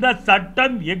அந்த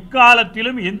சட்டம்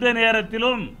எக்காலத்திலும் எந்த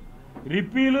நேரத்திலும்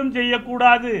ரிப்பீலும்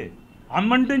செய்யக்கூடாது,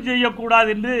 அமெண்டும் செய்யக்கூடாது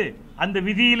என்று அந்த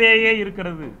விதியிலேயே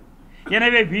இருக்கிறது.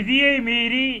 எனவே விதியை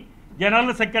மீறி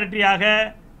ஜெனரல் செக்ரட்டரியாக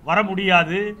வர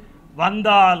முடியாது,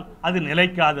 வந்தால் அது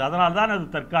நிலைக்காது. அதனால் தான் அது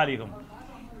தற்காலிகம்.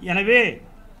 எனவே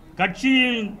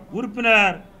கட்சியின்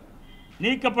உறுப்பினர்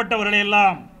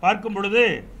நீக்கப்பட்டவர்களையெல்லாம் பார்க்கும் பொழுது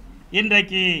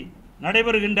இன்றைக்கு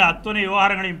நடைபெறுகின்ற அத்தனை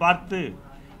விவகாரங்களையும் பார்த்து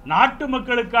நாட்டு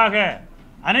மக்களுக்காக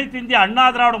அனைத்து இந்திய அண்ணா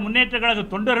திராவிட முன்னேற்ற கழக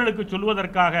தொண்டர்களுக்கு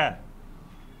சொல்வதற்காக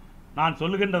நான்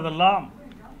சொல்லுகின்றதெல்லாம்,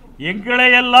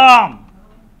 எங்களையெல்லாம்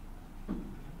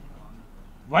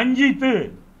வஞ்சித்து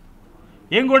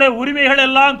எங்களுடைய உரிமைகள்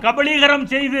எல்லாம் கபலீகரம்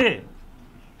செய்து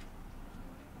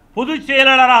பொதுச்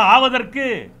செயலாளராக ஆவதற்கு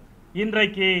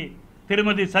இன்றைக்கு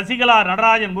திருமதி சசிகலா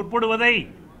நடராஜன் முற்படுவதை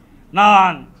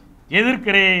நான்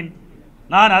எதிர்க்கிறேன்.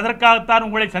 நான் அதற்காகத்தான்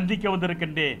உங்களை சந்திக்க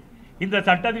வந்திருக்கின்றேன். இந்த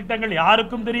சட்டத்திட்டங்கள்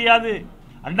யாருக்கும் தெரியாது,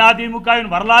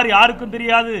 அதிமுகவின் வரலாறு யாருக்கும்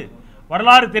தெரியாது.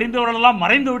 வரலாறு தெரிந்தவர்களெல்லாம்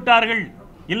மறைந்து விட்டார்கள்,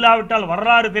 இல்லாவிட்டால்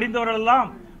வரலாறு தெரிந்தவர்களெல்லாம்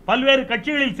பல்வேறு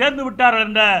கட்சிகளில் சேர்ந்து விட்டார்கள்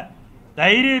என்ற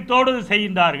தைரியத்தோடு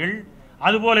செய்கின்றார்கள்.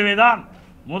 அதுபோலவே தான்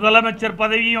முதலமைச்சர்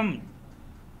பதவியும்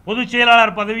பொதுச்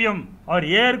செயலாளர் பதவியும் அவர்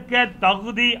ஏற்க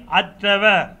தகுதி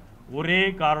அற்றவர். ஒரே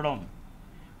காரணம்,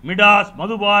 மிடாஸ்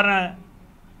மதுபான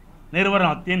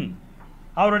நிறுவனத்தின்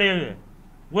அவருடைய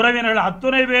உறவினர்கள்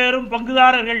அத்துணை பேரும்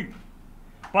பங்குதாரர்கள்.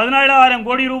 17,000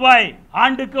 கோடி ரூபாய்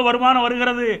ஆண்டுக்கு வருமானம்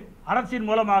வருகிறது அரசின்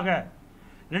மூலமாக.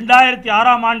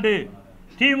 2006ஆம் ஆண்டு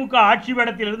திமுக ஆட்சி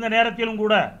பீடத்தில் இருந்த நேரத்திலும்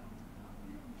கூட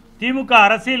திமுக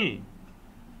அரசில்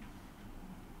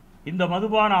இந்த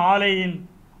மதுபான ஆலையின்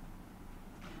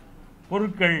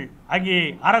பொருட்கள் அங்கே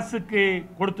அரசுக்கு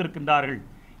கொடுத்திருக்கின்றார்கள்.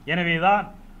 எனவேதான்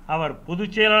அவர்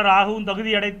பொதுச் செயலாளராகவும்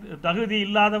தகுதி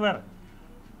இல்லாதவர்,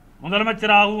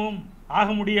 முதலமைச்சராகவும் ஆக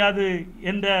முடியாது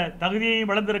என்ற தகுதியையும்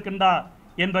வளர்ந்திருக்கின்றார்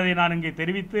என்பதை நான் இங்கே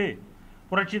தெரிவித்து,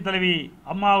 புரட்சித் தலைவி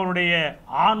அம்மா அவருடைய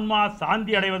ஆன்மா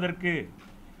சாந்தி அடைவதற்கு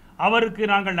அவருக்கு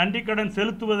நாங்கள் நன்றிக்கடன்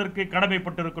செலுத்துவதற்கு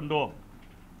கடமைப்பட்டிருக்கின்றோம்.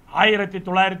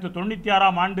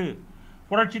 1996ஆம் ஆண்டு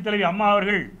புரட்சித் தலைவி அம்மா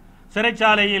அவர்கள்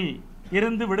சிறைச்சாலையில்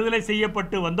இருந்து விடுதலை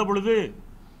செய்யப்பட்டு வந்த பொழுது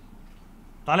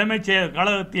தலைமைச்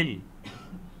கழகத்தில்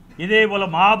இதேபோல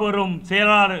மாபெரும்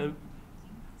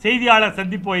செய்தியாளர்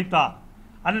சந்திப்பு வைத்தார்.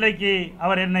 அன்றைக்கு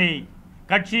அவர் என்னை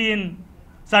கட்சியின்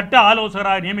சட்ட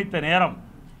ஆலோசகராக நியமித்த நேரம்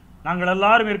நாங்கள்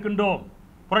எல்லாரும் இருக்கின்றோம்.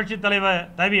 புரட்சித்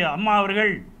தலைவி அம்மா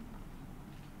அவர்கள்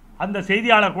அந்த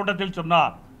செய்தியாளர் கூட்டத்தில்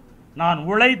சொன்னார், நான்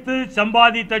உழைத்து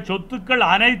சம்பாதித்த சொத்துக்கள்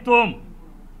அனைத்தும்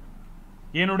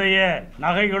என்னுடைய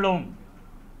நகைகளும்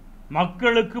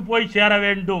மக்களுக்கு போய் சேர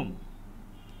வேண்டும்,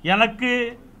 எனக்கு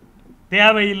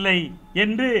தேவையில்லை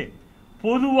என்று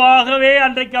பொதுவாகவே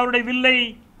அன்றைக்கு அவருடைய வில்லை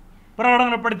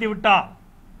பிரகடனப்படுத்தி விட்டார்.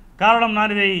 காரணம்,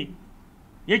 நான் இதை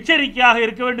எச்சரிக்கையாக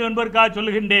இருக்க வேண்டும் என்பதற்காக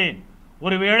சொல்லுகின்றேன்.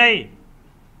 ஒருவேளை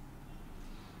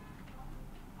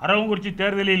அரவங்குறிச்சி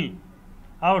தேர்தலில்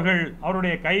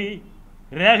அவருடைய கை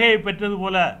ரேகையை பெற்றது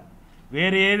போல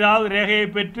வேறு ஏதாவது ரேகையை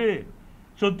பெற்று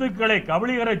சொத்துக்களை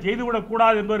கபலீகரம்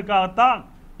செய்துவிடக்கூடாது என்பதற்காகத்தான்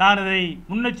நான் இதை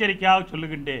முன்னெச்சரிக்கையாக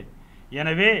சொல்லுகின்றேன்.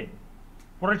 எனவே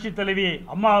புரட்சித் தலைவி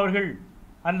அம்மா அவர்கள்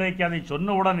அன்றைக்கு அதை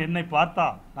சொன்னவுடன் என்னை பார்த்தா,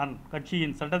 நான்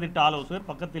கட்சியின் சட்டத்திட்ட ஆலோசகர்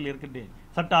பக்கத்தில் இருக்கின்றேன்,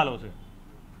 சட்ட ஆலோசகர்,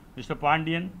 mister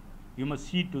Pandian, you must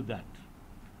see to that.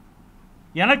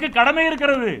 எனக்கு கடமை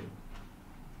இருக்கிறது,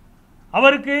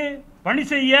 அவருக்கு பணி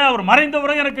செய்ய, அவர்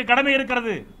மறைந்தவரை எனக்கு கடமை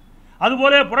இருக்கிறது.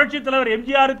 அதுபோல புரட்சித் தலைவர்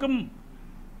எம்ஜிஆருக்கும்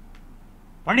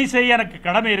பணி செய்ய எனக்கு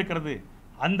கடமை இருக்கிறது.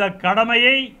 அந்த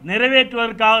கடமையை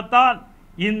நிறைவேற்றுவதற்காகத்தான்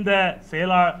இந்த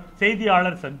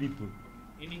செய்தியாளர் சந்திப்பு,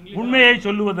 உண்மையை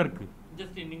சொல்லுவதற்கு.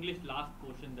 Just in English, last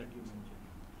portion that you mentioned.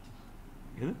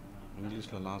 எது?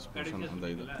 இங்கிலீஷ்ல லாஸ்ட் போர்ஷன் அந்த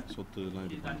இது சொத்து எல்லாம்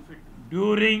இது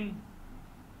during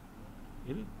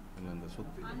எது? அந்த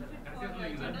சொத்து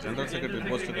general secretary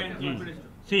post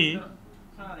see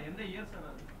Sir, எந்த year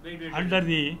sir? under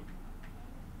the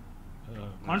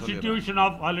constitution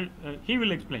of he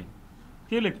will explain.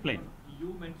 He will explain.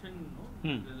 You mentioned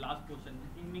the last portion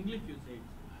in English. You said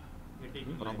you're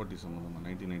taking Property சம்பந்தமா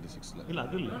 1996ல. இல்ல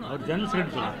அது இல்ல அவர் ஜெனரல்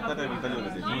செக்ரட்டரி சொல்றாரு. That I will tell you.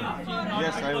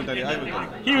 Yes, I will tell you.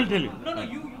 He will tell you. No,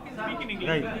 you can speak in English.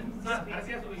 Right.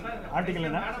 Article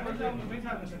என்ன?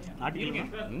 Article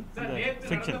இந்த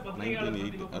section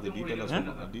 1980 அது டீடைலா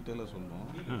சொல்லணும்.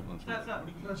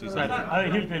 Sir அது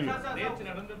he will tell you.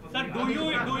 Sir, do you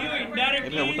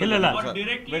indirectly இல்ல or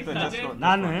directly suggest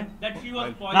நான் that she was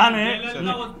நான் poisoned?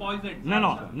 Jayalalithaa was poisoned.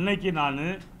 no இன்னைக்கு நான்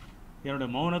என்னோட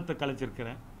மௌனத்தை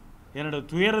கலைச்சிருக்கிறேன். என்னோட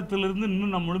துயரத்திலிருந்து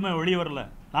இன்னும் நான் முழுமையாக வெளியே வரல.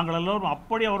 நாங்கள் எல்லோரும்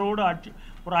அப்படி அவரோடு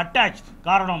ஒரு அட்டாச்.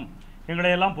 காரணம் எங்களை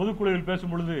எல்லாம் பொதுக்குழுவில்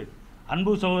பேசும் பொழுது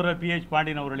அன்பு சகோதரர் PH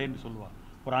பாண்டியன் அவர்களே என்று சொல்லுவார்.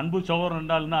 ஒரு அன்பு சகோதரன்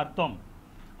என்றால் என்ன அர்த்தம்?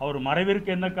 அவர் மறைவிற்கு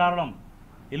என்ன காரணம்?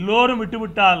 எல்லோரும்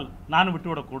விட்டுவிட்டால் நான்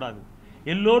விட்டுவிடக்கூடாது,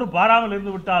 எல்லோரும் பாராமல்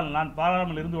இருந்து விட்டால் நான்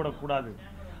பாராமல் இருந்து விடக்கூடாது.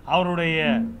 அவருடைய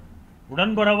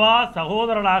உடன்பரவா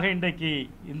சகோதரனாக இன்றைக்கு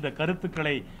இந்த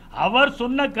கருத்துக்களை, அவர்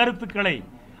சொன்ன கருத்துக்களை,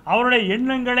 அவருடைய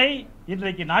எண்ணங்களை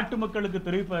இன்றைக்கு நாட்டு மக்களுக்கு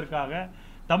தெரிவிப்பதற்காக,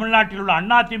 தமிழ்நாட்டில் உள்ள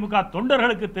அதிமுக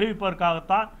தொண்டர்களுக்கு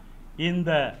தெரிவிப்பதற்காகத்தான்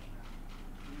இந்த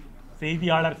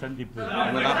செய்தியாளர் சந்திப்பு.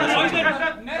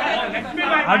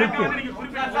 அடுத்து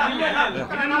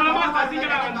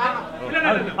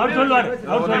அவர் சொல்வார்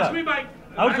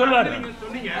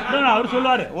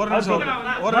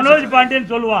மனோஜ் பாண்டியன்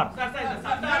சொல்லுவார்.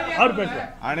 அவர் பேசுவார்.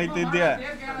 அனைத்து இந்திய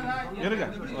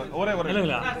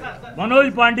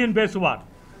மனோஜ் பாண்டியன் பேசுவார்.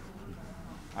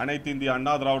 அனைத்து இந்திய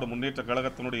அண்ணா திராவிட முன்னேற்ற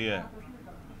கழகத்தினுடைய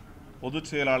பொதுச்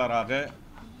செயலாளராக,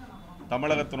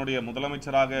 தமிழகத்தினுடைய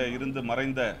முதலமைச்சராக இருந்து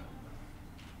மறைந்த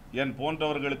என்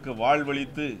போன்றவர்களுக்கு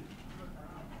வாழ்வளித்து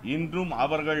இன்றும்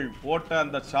அவர்கள் போட்ட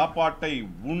அந்த சாப்பாட்டை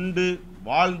உண்டு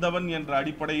வாழ்ந்தவன் என்ற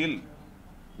அடிப்படையில்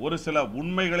ஒரு சில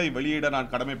உண்மைகளை வெளியிட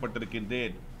நான்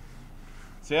கடமைப்பட்டிருக்கின்றேன்.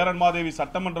 சேரன்மாதேவி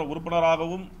சட்டமன்ற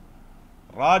உறுப்பினராகவும்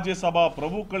ராஜ்யசபா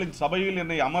பிரபுக்களின் சபையில்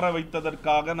என்னை அமர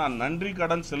வைத்ததற்காக நான் நன்றி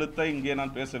கடன் செலுத்த இங்கே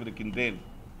நான் பேசவிருக்கின்றேன்.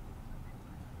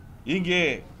 இங்கே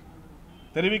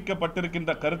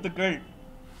தெரிவிக்கப்பட்டிருக்கின்ற கருத்துக்கள்,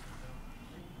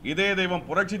 இதே தெய்வம்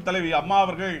புரட்சி தலைவி அம்மா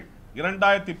அவர்கள்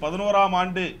 2011ஆம்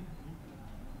ஆண்டு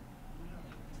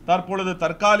தற்பொழுது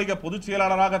தற்காலிக பொதுச்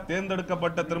செயலாளராக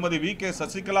தேர்ந்தெடுக்கப்பட்ட திருமதி V.K.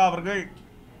 சசிகலா அவர்கள்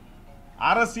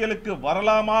அரசியலுக்கு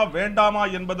வரலாமா வேண்டாமா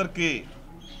என்பதற்கு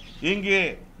இங்கே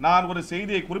நான் ஒரு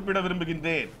செய்தியை குறிப்பிட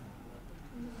விரும்புகின்றேன்.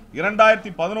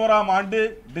 2011ஆம் ஆண்டு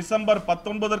டிசம்பர்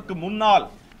 19ற்கு முன்னால்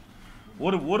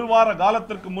ஒரு வார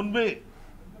காலத்திற்கு முன்பு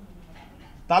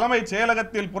தலைமைச்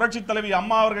செயலகத்தில் புரட்சி தலைவி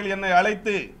அம்மா அவர்கள் என்னை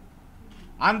அழைத்து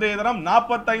அன்றைய தினம்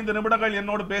 45 நிமிடங்கள்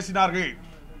என்னோடு பேசினார்கள்.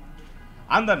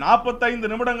 அந்த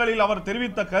 45 நிமிடங்களில் அவர்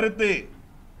தெரிவித்த கருத்து,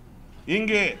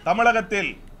 இங்கே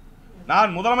தமிழகத்தில்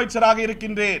நான் முதலமைச்சராக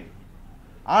இருக்கின்றேன்,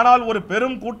 ஆனால் ஒரு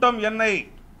பெரும் கூட்டம் என்னை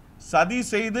சதி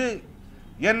செய்து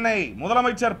என்னை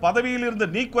முதலமைச்சர் பதவியில் இருந்து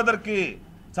நீக்குவதற்கு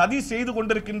சதி செய்து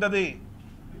கொண்டிருக்கின்றது,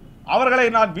 அவர்களை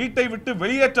நான் வீட்டை விட்டு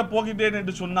வெளியேற்றப் போகின்றேன்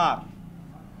என்று சொன்னார்.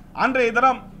 அன்றைய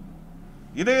தினம்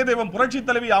இதே தெய்வம் புரட்சி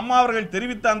தலைவி அம்மா அவர்கள்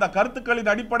தெரிவித்த அந்த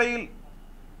கருத்துக்களின் அடிப்படையில்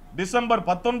டிசம்பர்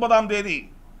 19ஆம் தேதி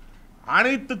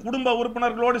அனைத்து குடும்ப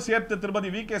உறுப்பினர்களோடு சேர்த்து திருமதி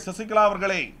V.K. சசிகலா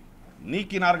அவர்களை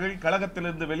நீக்கினார்கள்,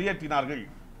 கழகத்திலிருந்து வெளியேற்றினார்கள்.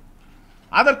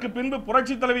 அதற்கு பின்பு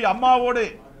புரட்சி தலைவி அம்மாவோடு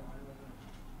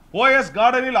போயஸ்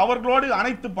கார்டனில் அவர்களோடு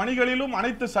அனைத்து பணிகளிலும்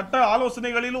அனைத்து சட்ட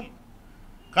ஆலோசனைகளிலும்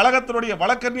கழகத்தினுடைய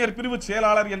வழக்கறிஞர் பிரிவு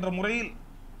செயலாளர் என்ற முறையில்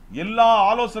எல்லா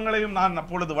ஆலோசனைகளையும் நான்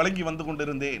அப்பொழுது வழங்கி வந்து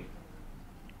கொண்டிருந்தேன்.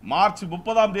 மார்ச்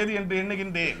 30ஆம் தேதி என்று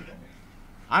எண்ணுகின்றேன்.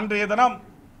 அன்றைய தினம்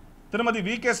திருமதி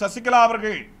V.K. சசிகலா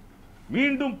அவர்கள்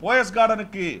மீண்டும் போயஸ்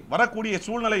கார்டனுக்கு வரக்கூடிய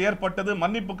சூழ்நிலை ஏற்பட்டது.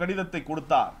 மன்னிப்பு கடிதத்தை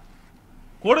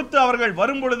கொடுத்து அவர்கள்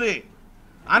வரும் பொழுது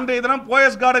அன்றைய தினம்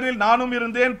போயஸ் கார்டனில் நானும்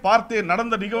இருந்தேன், பார்த்தேன்,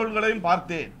 நடந்த நிகழ்வுகளையும்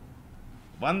பார்த்தேன்.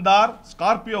 வந்தார்,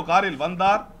 ஸ்கார்பியோ காரில்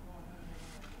வந்தார்,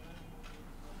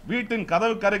 வீட்டின்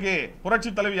கதவுக்கு அருகே புரட்சி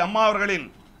தலைவி அம்மா அவர்களின்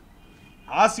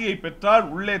ஆசியை பெற்றால்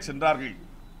உள்ளே சென்றார்கள்.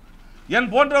 என்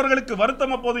போன்றவர்களுக்கு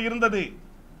வருத்தம் அப்போது இருந்தது.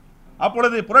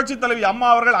 அப்பொழுது புரட்சி தலைவி அம்மா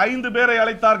அவர்கள் 5 பேரை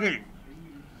அழைத்தார்கள்.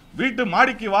 வீட்டு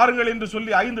மாடிக்கு வாருங்கள் என்று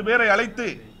சொல்லி 5 பேரை அழைத்து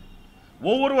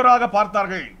ஒவ்வொருவராக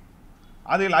பார்த்தார்கள்.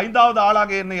 அதில் 5வது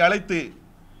ஆளாக என்னை அழைத்து,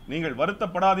 நீங்கள்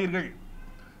வருத்தப்படாதீர்கள்,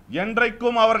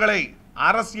 என்றைக்கும் அவர்களை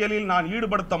அரசியலில் நான்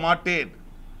ஈடுபடுத்த மாட்டேன்,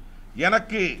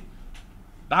 எனக்கு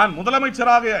நான்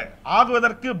முதலமைச்சராக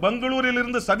ஆகுவதற்கு பெங்களூரில்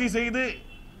இருந்து சதி செய்து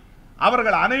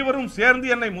அவர்கள் அனைவரும் சேர்ந்து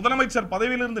என்னை முதலமைச்சர்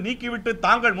பதவியிலிருந்து நீக்கிவிட்டு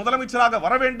தாங்கள் முதலமைச்சராக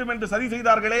வர வேண்டும் என்று சதி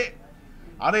செய்தார்களே,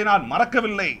 அதை நான்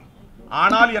மறக்கவில்லை.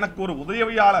 ஆனால் எனக்கு ஒரு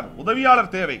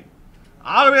உதவியாளர் தேவை,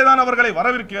 ஆகவேதான் அவர்களை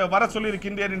வர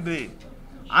சொல்லியிருக்கின்றேன் என்று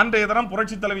அன்றைய தினம்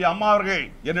புரட்சி தலைவி அம்மா அவர்கள்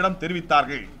என்னிடம்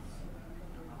தெரிவித்தார்கள்.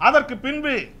 அதற்கு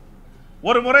பின்பு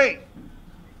ஒரு முறை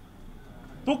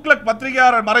துக்ளக்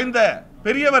பத்திரிகையாளர் மறைந்த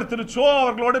பெரியவர் திரு சோ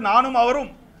அவர்களோடு நானும்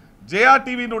அவரும் ஜெயா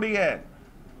டிவியினுடைய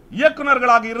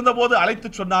இயக்குநர்களாக இருந்தபோது அழைத்து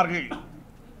சொன்னார்கள்,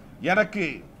 எனக்கு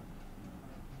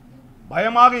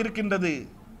பயமாக இருக்கின்றது,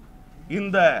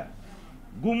 இந்த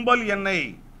கும்பல் என்னை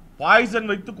பாய்சன்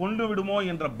வைத்து கொண்டு விடுமோ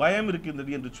என்ற பயம்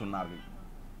இருக்கின்றது என்று சொன்னார்கள்.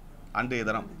 அன்றைய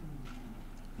தினம்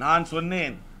நான்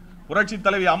சொன்னேன், புரட்சி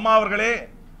தலைவி அம்மா அவர்களே,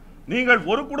 நீங்கள்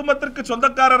ஒரு குடும்பத்திற்கு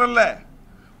சொந்தக்காரர் அல்ல,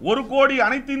 1 கோடி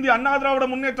அனைத்து இந்திய அண்ணா திராவிட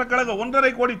முன்னேற்ற கழக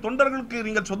 1.5 கோடி தொண்டர்களுக்கு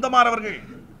நீங்கள் சொந்தமானவர்கள்.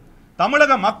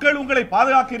 தமிழக மக்கள் உங்களை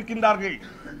பாதுகாக்க இருக்கின்றார்கள்,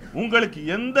 உங்களுக்கு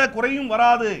எந்த குறையும்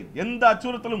வராது, எந்த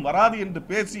அச்சுறுத்தலும் வராது என்று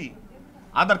பேசி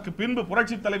அதற்கு பின்பு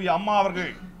புரட்சி தலைவி அம்மா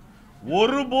அவர்கள்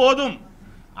ஒருபோதும்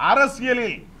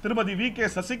அரசியலில் திருமதி வி கே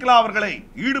சசிகலா அவர்களை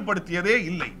ஈடுபடுத்தியதே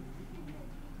இல்லை.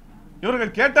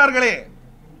 இவர்கள் கேட்டார்களே,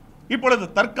 இப்பொழுது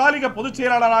தற்காலிக பொதுச்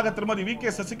செயலாளராக திருமதி வி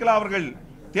கே சசிகலா அவர்கள்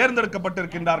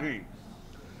தேர்ந்தெடுக்கப்பட்டிருக்கின்றார்கள்.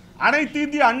 அனைத்து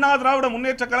இந்திய அண்ணா திராவிட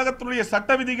முன்னேற்ற கழகத்தினுடைய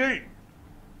சட்ட விதிகள்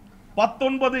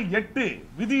 19(8)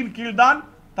 விதியின் கீழ்தான்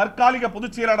தற்காலிக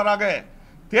பொதுச் செயலாளராக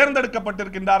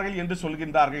தேர்ந்தெடுக்கப்பட்டிருக்கின்றார்கள் என்று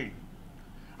சொல்கின்றார்கள்.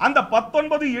 அந்த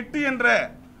 19(8) என்ற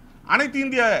அனைத்து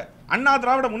இந்திய அண்ணா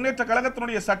திராவிட முன்னேற்ற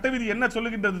கழகத்தினுடைய சட்ட விதி என்ன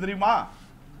சொல்லுகின்றது தெரியுமா?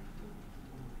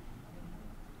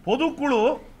 பொதுக்குழு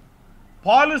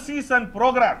பாலிசிஸ் அண்ட்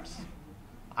புரோகிராம்ஸ்,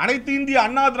 அனைத்து இந்திய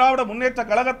அண்ணா திராவிட முன்னேற்ற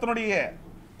கழகத்தினுடைய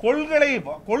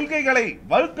கொள்கைகளை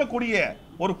வகுக்கக்கூடிய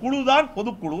ஒரு குழுதான்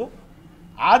பொதுக்குழு.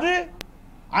 அது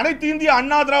அனைத்து இந்திய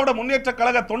அண்ணா திராவிட முன்னேற்ற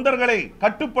கழக தொண்டர்களை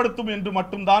கட்டுப்படுத்தும் என்று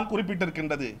மட்டும்தான்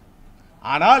குறிப்பிட்டிருக்கின்றது.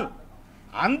 ஆனால்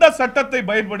அந்த சட்டத்தை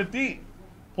பயன்படுத்தி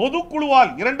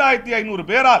பொதுக்குழுவால் 2500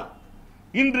 பேரால்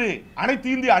இன்று அனைத்து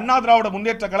இந்திய அண்ணா திராவிட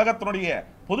முன்னேற்ற கழகத்தினுடைய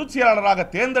பொதுச் செயலாளராக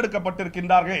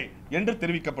தேர்ந்தெடுக்கப்பட்டிருக்கின்றார்கள் என்று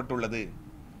தெரிவிக்கப்பட்டுள்ளது.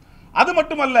 அது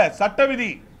மட்டுமல்ல, சட்ட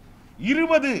விதி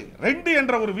 20(2)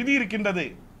 என்ற ஒரு விதி இருக்கின்றது.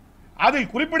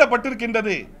 அதில்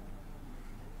குறிப்பிடப்பட்டிருக்கின்றது,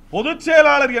 பொதுச்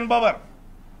செயலாளர் என்பவர்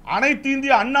அனைத்து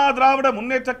இந்திய அண்ணா திராவிட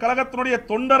முன்னேற்ற கழகத்தினுடைய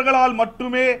தொண்டர்களால்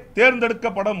மட்டுமே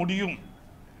தேர்ந்தெடுக்கப்பட முடியும்.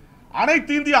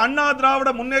 அனைத்து இந்திய அண்ணா திராவிட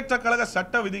முன்னேற்ற கழக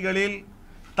சட்ட விதிகளில்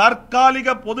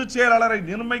தற்காலிக பொதுச் செயலாளரை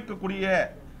நிர்ணயிக்கக்கூடிய,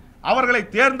 அவர்களை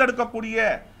தேர்ந்தெடுக்கக்கூடிய,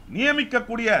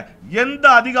 நியமிக்கக்கூடிய எந்த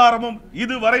அதிகாரமும்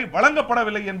இதுவரை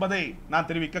வழங்கப்படவில்லை என்பதை நான்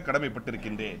தெரிவிக்க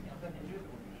கடமைப்பட்டிருக்கின்றேன்.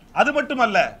 அது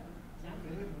மட்டுமல்ல,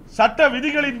 சட்ட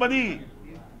விதிகளின்படி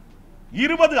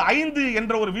 20(5)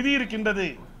 என்ற ஒரு விதி இருக்கின்றது.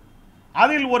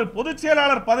 அதில் ஒரு பொதுச்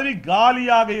செயலாளர் பதவி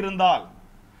காலியாக இருந்தால்,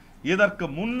 இதற்கு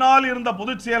முன்னால் இருந்த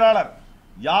பொதுச் செயலாளர்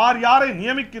யார் யாரை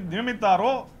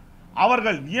நியமித்தாரோ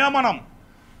அவர்கள் நியமனம்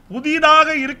புதிதாக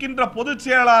இருக்கின்ற பொதுச்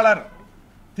செயலாளர்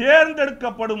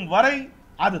தேர்ந்தெடுக்கப்படும் வரை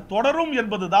அது தொடரும்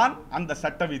என்பதுதான் அந்த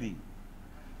சட்ட விதி.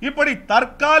 இப்படி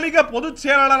தற்காலிக பொதுச்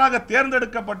செயலாளராக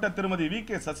தேர்ந்தெடுக்கப்பட்ட திருமதி வி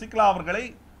கே சசிகலா அவர்களை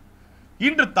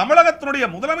இன்று தமிழகத்தினுடைய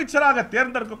முதலமைச்சராக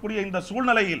தேர்ந்தெடுக்கக்கூடிய இந்த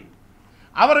சூழ்நிலையில்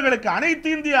அவர்களுக்கு அனைத்து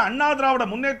இந்திய அண்ணா திராவிட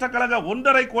முன்னேற்ற கழக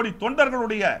 1.5 கோடி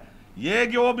தொண்டர்களுடைய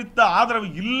ஏகோபித்த ஆதரவு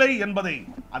இல்லை என்பதை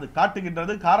அது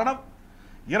காட்டுகின்றது. காரணம்,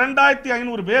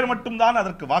 2500 பேர் மட்டும்தான்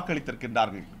அதற்கு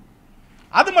வாக்களித்திருக்கின்றார்கள்.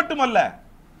 அது மட்டுமல்ல,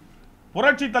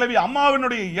 புரட்சி தலைவி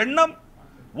அம்மாவினுடைய எண்ணம்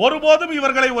ஒருபோதும்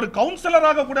இவர்களை ஒரு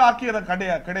கவுன்சிலராக கூட ஆக்கியது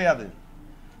கிடையாது.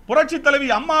 புரட்சி தலைவி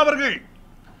அம்மா அவர்கள்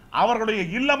அவர்களுடைய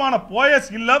இல்லமான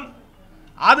போயஸ் இல்லம்,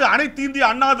 அது அனைத்து இந்திய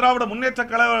அண்ணா திராவிட முன்னேற்ற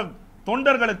கழக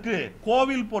தொண்டர்களுக்கு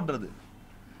கோவில் போன்றது.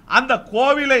 அந்த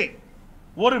கோவிலை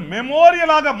ஒரு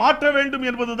மெமோரியலாக மாற்ற வேண்டும்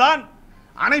என்பதுதான்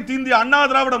அனைத்து இந்திய அண்ணா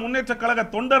திராவிட முன்னேற்ற கழக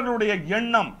தொண்டர்களுடைய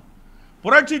எண்ணம்.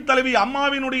 புரட்சி தலைவி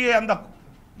அம்மாவினுடைய அந்த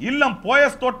இல்லம்,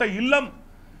 போயஸ் தோட்ட இல்லம்,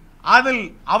 அதில்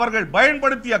அவர்கள்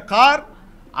பயன்படுத்திய கார்,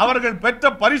 அவர்கள்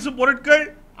பெற்ற பரிசு பொருட்கள்,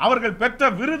 அவர்கள் பெற்ற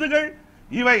விருதுகள்,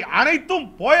 இவை அனைத்தும்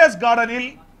போயஸ் கார்டனில்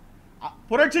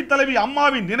புரட்சி தலைவி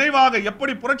அம்மாவின் நினைவாக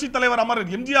எப்படி புரட்சி தலைவர்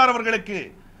அமரர் எம்ஜிஆர் அவர்களுக்கு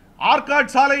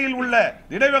ஆர்காட் சாலையில் உள்ள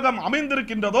நினைவகம்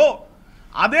அமைந்திருக்கின்றதோ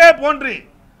அதே போன்று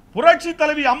புரட்சி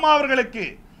தலைவி அம்மா அவர்களுக்கு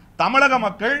தமிழக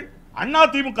மக்கள்,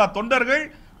 அதிமுக தொண்டர்கள்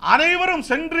அனைவரும்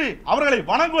சென்று அவர்களை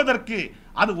வணங்குவதற்கு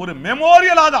அது ஒரு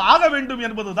மெமோரியலாக ஆக வேண்டும்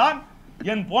என்பதுதான்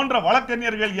என் போன்ற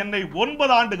வழக்கறிஞர்கள் என்னை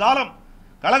 9 ஆண்டு காலம்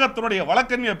கழகத்தினுடைய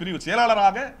வழக்கறிஞர் பிரிவு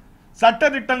செயலாளராக, சட்ட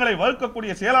திட்டங்களை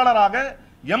வகுக்கக்கூடிய செயலாளராக,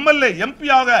 எம்எல்ஏ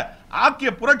எம்பியாக ஆக்கிய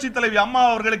புரட்சி தலைவி அம்மா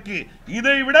அவர்களுக்கு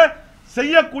இதைவிட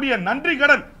செய்யக்கூடிய நன்றி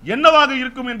கடன் என்னவாக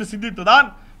இருக்கும் என்று சிந்தித்துதான்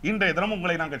இன்றைய தினம்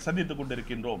உங்களை நாங்கள் சந்தித்துக்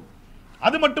கொண்டிருக்கின்றோம்.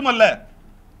 அது மட்டுமல்ல,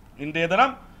 இன்றைய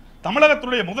தினம்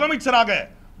தமிழகத்தினுடைய முதலமைச்சராக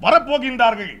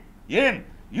வரப்போகின்றார்கள். ஏன்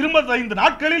 25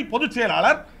 நாட்களில் பொதுச்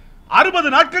செயலாளர், 60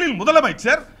 நாட்களில்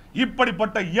முதலமைச்சர்,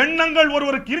 இப்படிப்பட்ட எண்ணங்கள்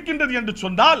ஒருவருக்கு இருக்கின்றது என்று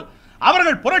சொன்னால்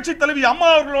அவர்கள் புரட்சி தலைவி அம்மா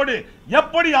அவர்களோடு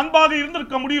எப்படி அன்பாக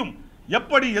இருந்திருக்க முடியும்?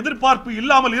 எப்படி எதிர்பார்ப்பு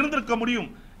இல்லாமல் இருந்திருக்க முடியும்?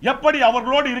 எப்படி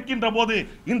அவர்களோடு இருக்கின்ற போது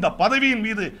இந்த பதவியின்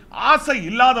மீது ஆசை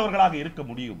இல்லாதவர்களாக இருக்க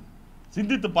முடியும்?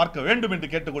 சிந்தித்து பார்க்க வேண்டும் என்று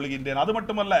கேட்டுக்கொள்கின்றேன். அது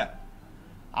மட்டுமல்ல,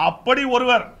 அப்படி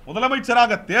ஒருவர்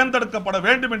முதலமைச்சராக தேர்ந்தெடுக்கப்பட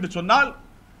வேண்டும் என்று சொன்னால்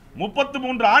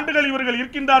 33 ஆண்டுகள் இவர்கள்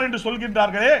இருக்கின்றார் என்று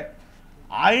சொல்கின்றார்களே,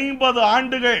 50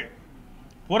 ஆண்டுகள்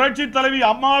புரட்சி தலைவி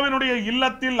அம்மாவினுடைய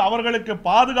இல்லத்தில் அவர்களுக்கு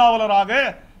பாதுகாவலராக,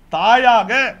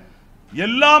 தாயாக,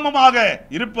 எல்லாமுமாக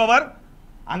இருப்பவர்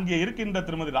அங்கே இருக்கின்ற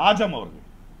திருமதி ராஜம் அவர்கள்.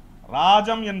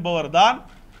 ராஜம் என்பவர் தான்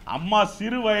அம்மா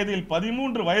சிறு வயதில்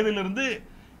 13 வயதிலிருந்து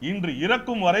இன்று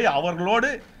இறக்கும் வரை அவர்களோடு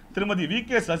திருமதி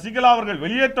வி.கே. சசிகலா அவர்கள்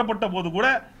வெளியேற்றப்பட்ட போது கூட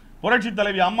புரட்சி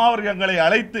தலைவி அம்மா அவர்கள் எங்களை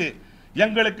அழைத்து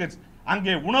எங்களுக்கு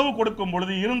அங்கே உணவு கொடுக்கும்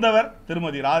பொழுது இருந்தவர்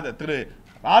திரு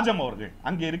ராஜம் அவர்கள்.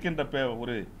 அங்கே இருக்கின்ற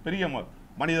ஒரு பெரிய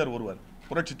மனிதர் ஒருவர்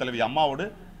புரட்சி தலைவி அம்மாவோடு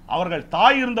அவர்கள்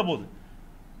தாய் இருந்த போது,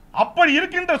 அப்படி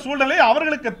இருக்கின்ற சூழ்நிலை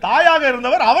அவர்களுக்கு தாயாக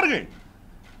இருந்தவர் அவர்கள்.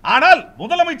 ஆனால்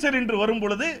முதலமைச்சர் என்று வரும்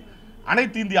பொழுது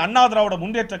அனைத்து இந்திய அண்ணா திராவிட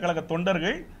முன்னேற்ற கழக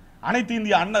தொண்டர்கள், அனைத்து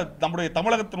இந்திய நம்முடைய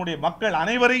தமிழகத்தினுடைய மக்கள்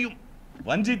அனைவரையும்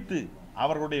வஞ்சித்து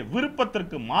அவர்களுடைய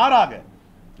விருப்பத்திற்கு மாறாக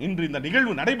இன்று இந்த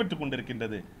நிகழ்வு நடைபெற்றுக்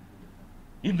கொண்டிருக்கின்றது.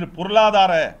 இன்று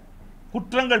பொருளாதார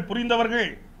குற்றங்கள் புரிந்தவர்கள்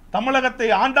தமிழகத்தை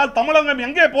ஆண்டால் தமிழகம்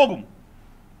எங்கே போகும்?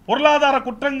 பொருளாதார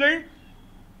குற்றங்கள்,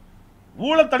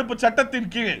 ஊழல் தடுப்பு சட்டத்தின்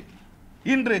கீழ்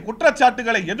இன்று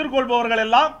குற்றச்சாட்டுகளை எதிர்கொள்பவர்கள்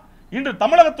எல்லாம் இன்று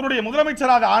தமிழகத்தினுடைய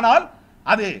முதலமைச்சராக ஆனால்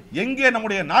அது எங்கே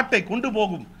நம்முடைய நாட்டை கொண்டு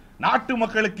போகும்? நாட்டு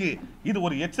மக்களுக்கு இது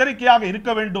ஒரு எச்சரிக்கையாக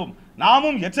இருக்க வேண்டும்.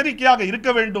 நாமும் எச்சரிக்கையாக இருக்க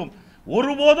வேண்டும்.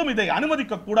 ஒருபோதும் இதை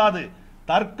அனுமதிக்க கூடாது.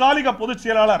 தற்காலிக பொதுச்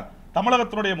செயலாளர்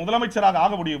தமிழகத்தினுடைய முதலமைச்சராக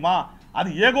ஆக முடியுமா? அது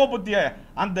ஏகோபத்திய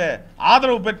அந்த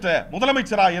ஆதரவு பெற்ற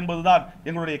முதலமைச்சரா என்பதுதான்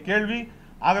எங்களுடைய கேள்வி.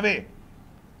 ஆகவே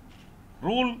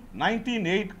Rule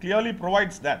 19(8) clearly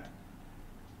provides that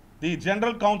the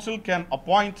General Council can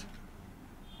appoint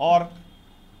or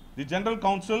the General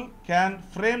Council can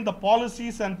frame the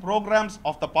policies and programs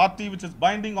of the party which is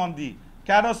binding on the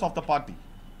cadres of the party.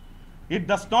 It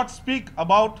does not speak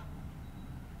about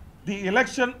the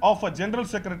election of a General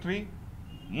Secretary,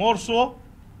 more so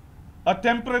a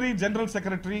temporary General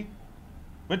Secretary,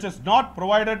 which is not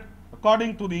provided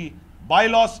according to the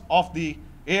bylaws of the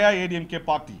AIADMK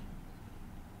party.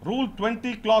 Rule 20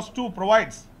 clause 2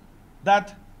 provides that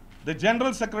the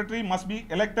General Secretary must be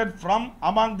elected from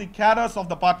among the cadres of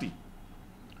the party.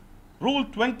 Rule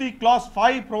 20 clause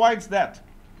 5 provides that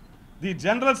the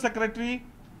General Secretary,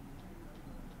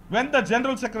 when the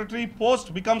General Secretary post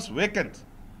becomes vacant,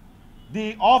 the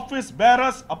office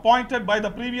bearers appointed by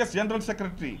the previous General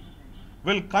Secretary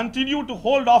will continue to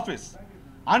hold office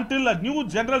until a new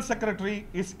General Secretary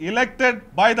is elected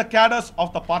by the cadres of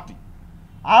the party.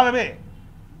 ஆகவே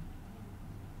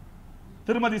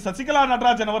திருமதி சசிகலா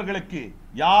நடராஜன் அவர்களுக்கு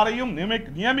யாரையும்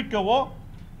நியமிக்கவோ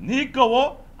நீக்கவோ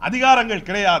அதிகாரங்கள்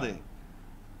கிடையாது.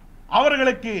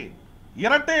 அவர்களுக்கு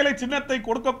இரட்டை இலை சின்னத்தை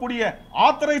கொடுக்கக்கூடிய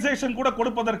ஆத்தரைசேஷன் கூட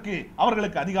கொடுப்பதற்கு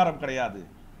அவர்களுக்கு அதிகாரம் கிடையாது.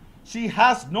 She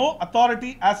has no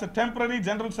authority as a temporary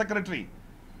General Secretary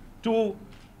to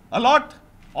allot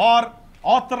or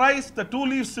authorize the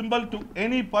two-leaf symbol to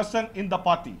any person in the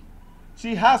party.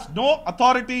 She has no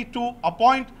authority to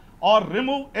appoint or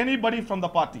remove anybody from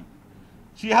the party.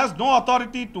 She has no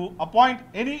authority to appoint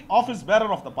any office bearer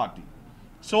of the party.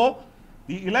 So,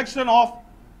 the election of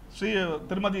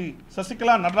Tirumati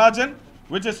Sasikala Nadarajan,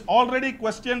 which is already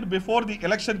questioned before the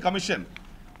Election Commission,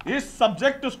 is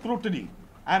subject to scrutiny,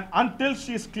 and until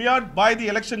she is cleared by the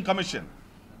Election Commission,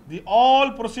 all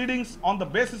proceedings on the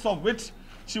basis of which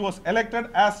she was elected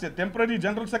as a temporary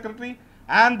General Secretary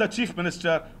and the Chief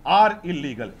Minister are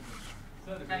illegal.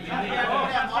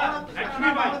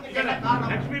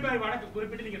 Lakshmibai வழக்கு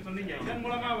குறிப்பிட்டு நீங்க சொன்னீங்க. இதன்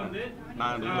மூலமா வந்து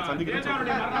நான் சந்திக்கிறேன்.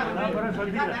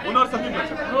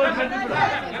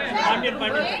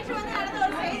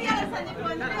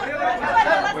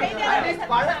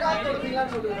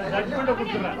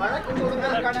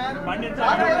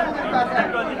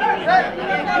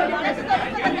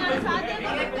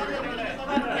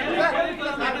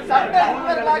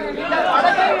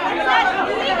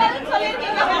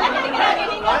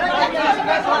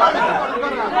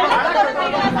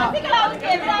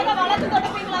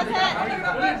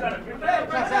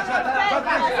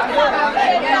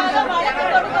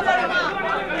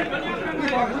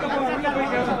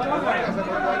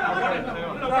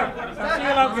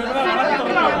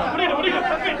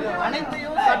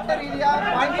 அனைத்தையும் சட்ட ரீதியா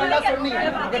பாயிண்ட் பண்ணா சொன்னீங்க.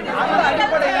 அந்த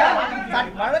அடிப்படையில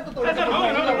வழக்கு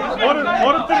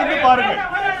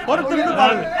பொறுத்திருந்து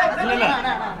பாருங்க.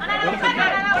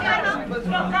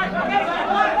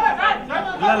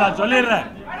 இல்ல சொல்லிடுறேன்.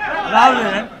 அதாவது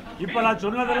இப்ப நான்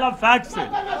சொன்னதெல்லாம் ஃபேக்ட்ஸ்.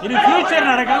 இது ஃபியூச்சர்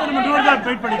நடக்காது. நம்ம இன்னொரு நாள்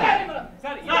வெயிட் பண்ணிக்கலாம்.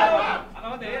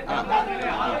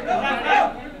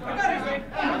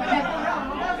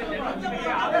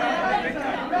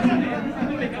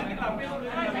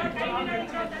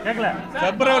 கேட்கல.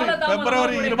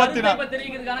 பிப்ரவரி 24 இப்ப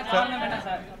தெரிவிக்கிறதுக்கான காரணம் என்ன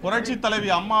சார்? புரட்சி தலைவி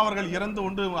அம்மா அவர்கள் இறந்து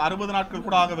கொண்டு 60 நாட்கள்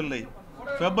கூட ஆகவில்லை.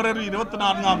 பிப்ரவரி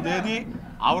 24ஆம் தேதி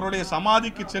அவருடைய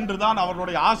சமாதிக்கு சென்றுதான்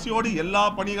அவருடைய ஆசையோடு எல்லா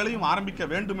பணிகளையும் ஆரம்பிக்க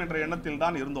வேண்டும் என்ற எண்ணத்தில்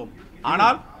தான் இருந்தோம்.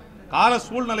 ஆனால் கால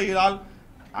சூழ்நிலையால்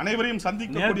அனைவரையும்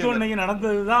சந்திக்க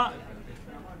நடந்ததுதான்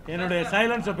என்னுடைய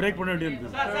சைலன்ஸை பிரேக் பண்ண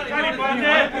வேண்டியிருந்தது.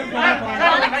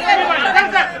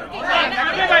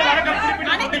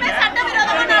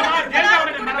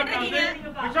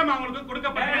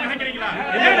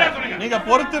 நீங்க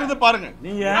பொறுத்திருந்து பாருங்க.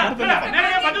 நீங்க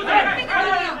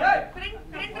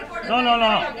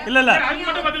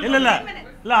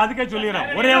இல்ல அதுக்கே சொல்லிடுறேன்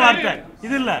ஒரே வார்த்தை.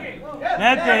 இது இல்ல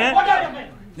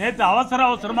நேத்து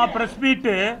அவசரமா பிரஸ்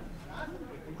மீட்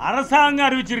அரசாங்கம்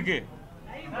அறிவிச்சிருக்கு.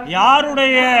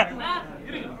 யாருடைய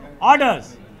orders?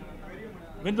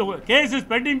 When the case is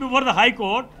pending before the High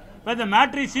Court, when the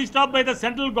matter is seized up by the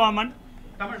central government,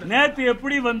 நேத்து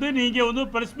எப்படி வந்து நீங்க வந்து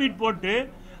பிரஸ் மீட் போட்டு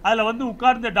அதில் வந்து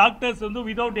உட்கார்ந்த டாக்டர்ஸ் வந்து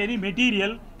வித்வுட் எனி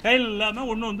மெட்டீரியல் கையில் இல்லாமல்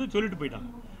ஒன்று வந்து சொல்லிட்டு போயிட்டாங்க.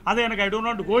 அதை எனக்கு I don't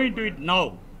not go into it now.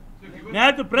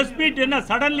 நேற்று பிரஸ் மீட் என்ன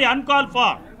சடன்லி அன்கால்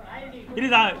ஃபார், இது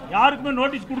யாருக்குமே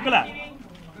நோட்டீஸ் கொடுக்கல.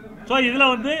 ஸோ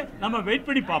இதில் வந்து நம்ம வெயிட்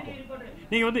பண்ணி பார்ப்போம்.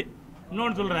 நீங்கள் வந்து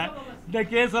இன்னொன்று சொல்கிறேன், இந்த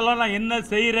கேஸ் எல்லாம் நான் என்ன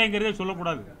செய்கிறேங்கிறதே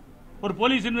சொல்லக்கூடாது. ஒரு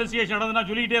போலீஸ் இன்வெஸ்டிகேஷன் நடந்து நான்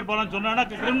சொல்லிக்கிட்டே இருப்பான்னு சொன்னா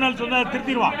கிரிமினல் சொன்னா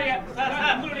திருத்திடுவான்.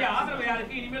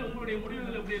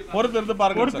 பொறுத்திருந்து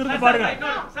பாருங்க.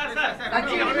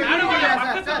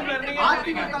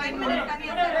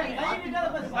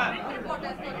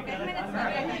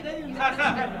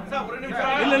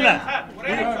 இல்ல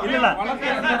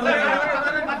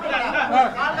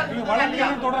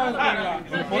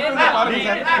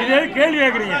இதே கேள்வி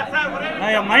கேட்குறீங்க,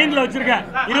 நான் என் மைண்ட்ல வச்சிருக்கேன்.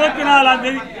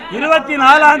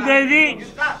 24ஆம் தேதி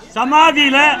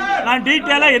சமாதியில நான்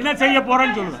டீட்டெயிலா என்ன செய்ய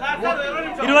போறேன்னு சொல்லுவேன்.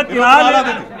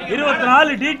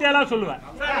 24 டீட்டெயிலா சொல்லுவேன்.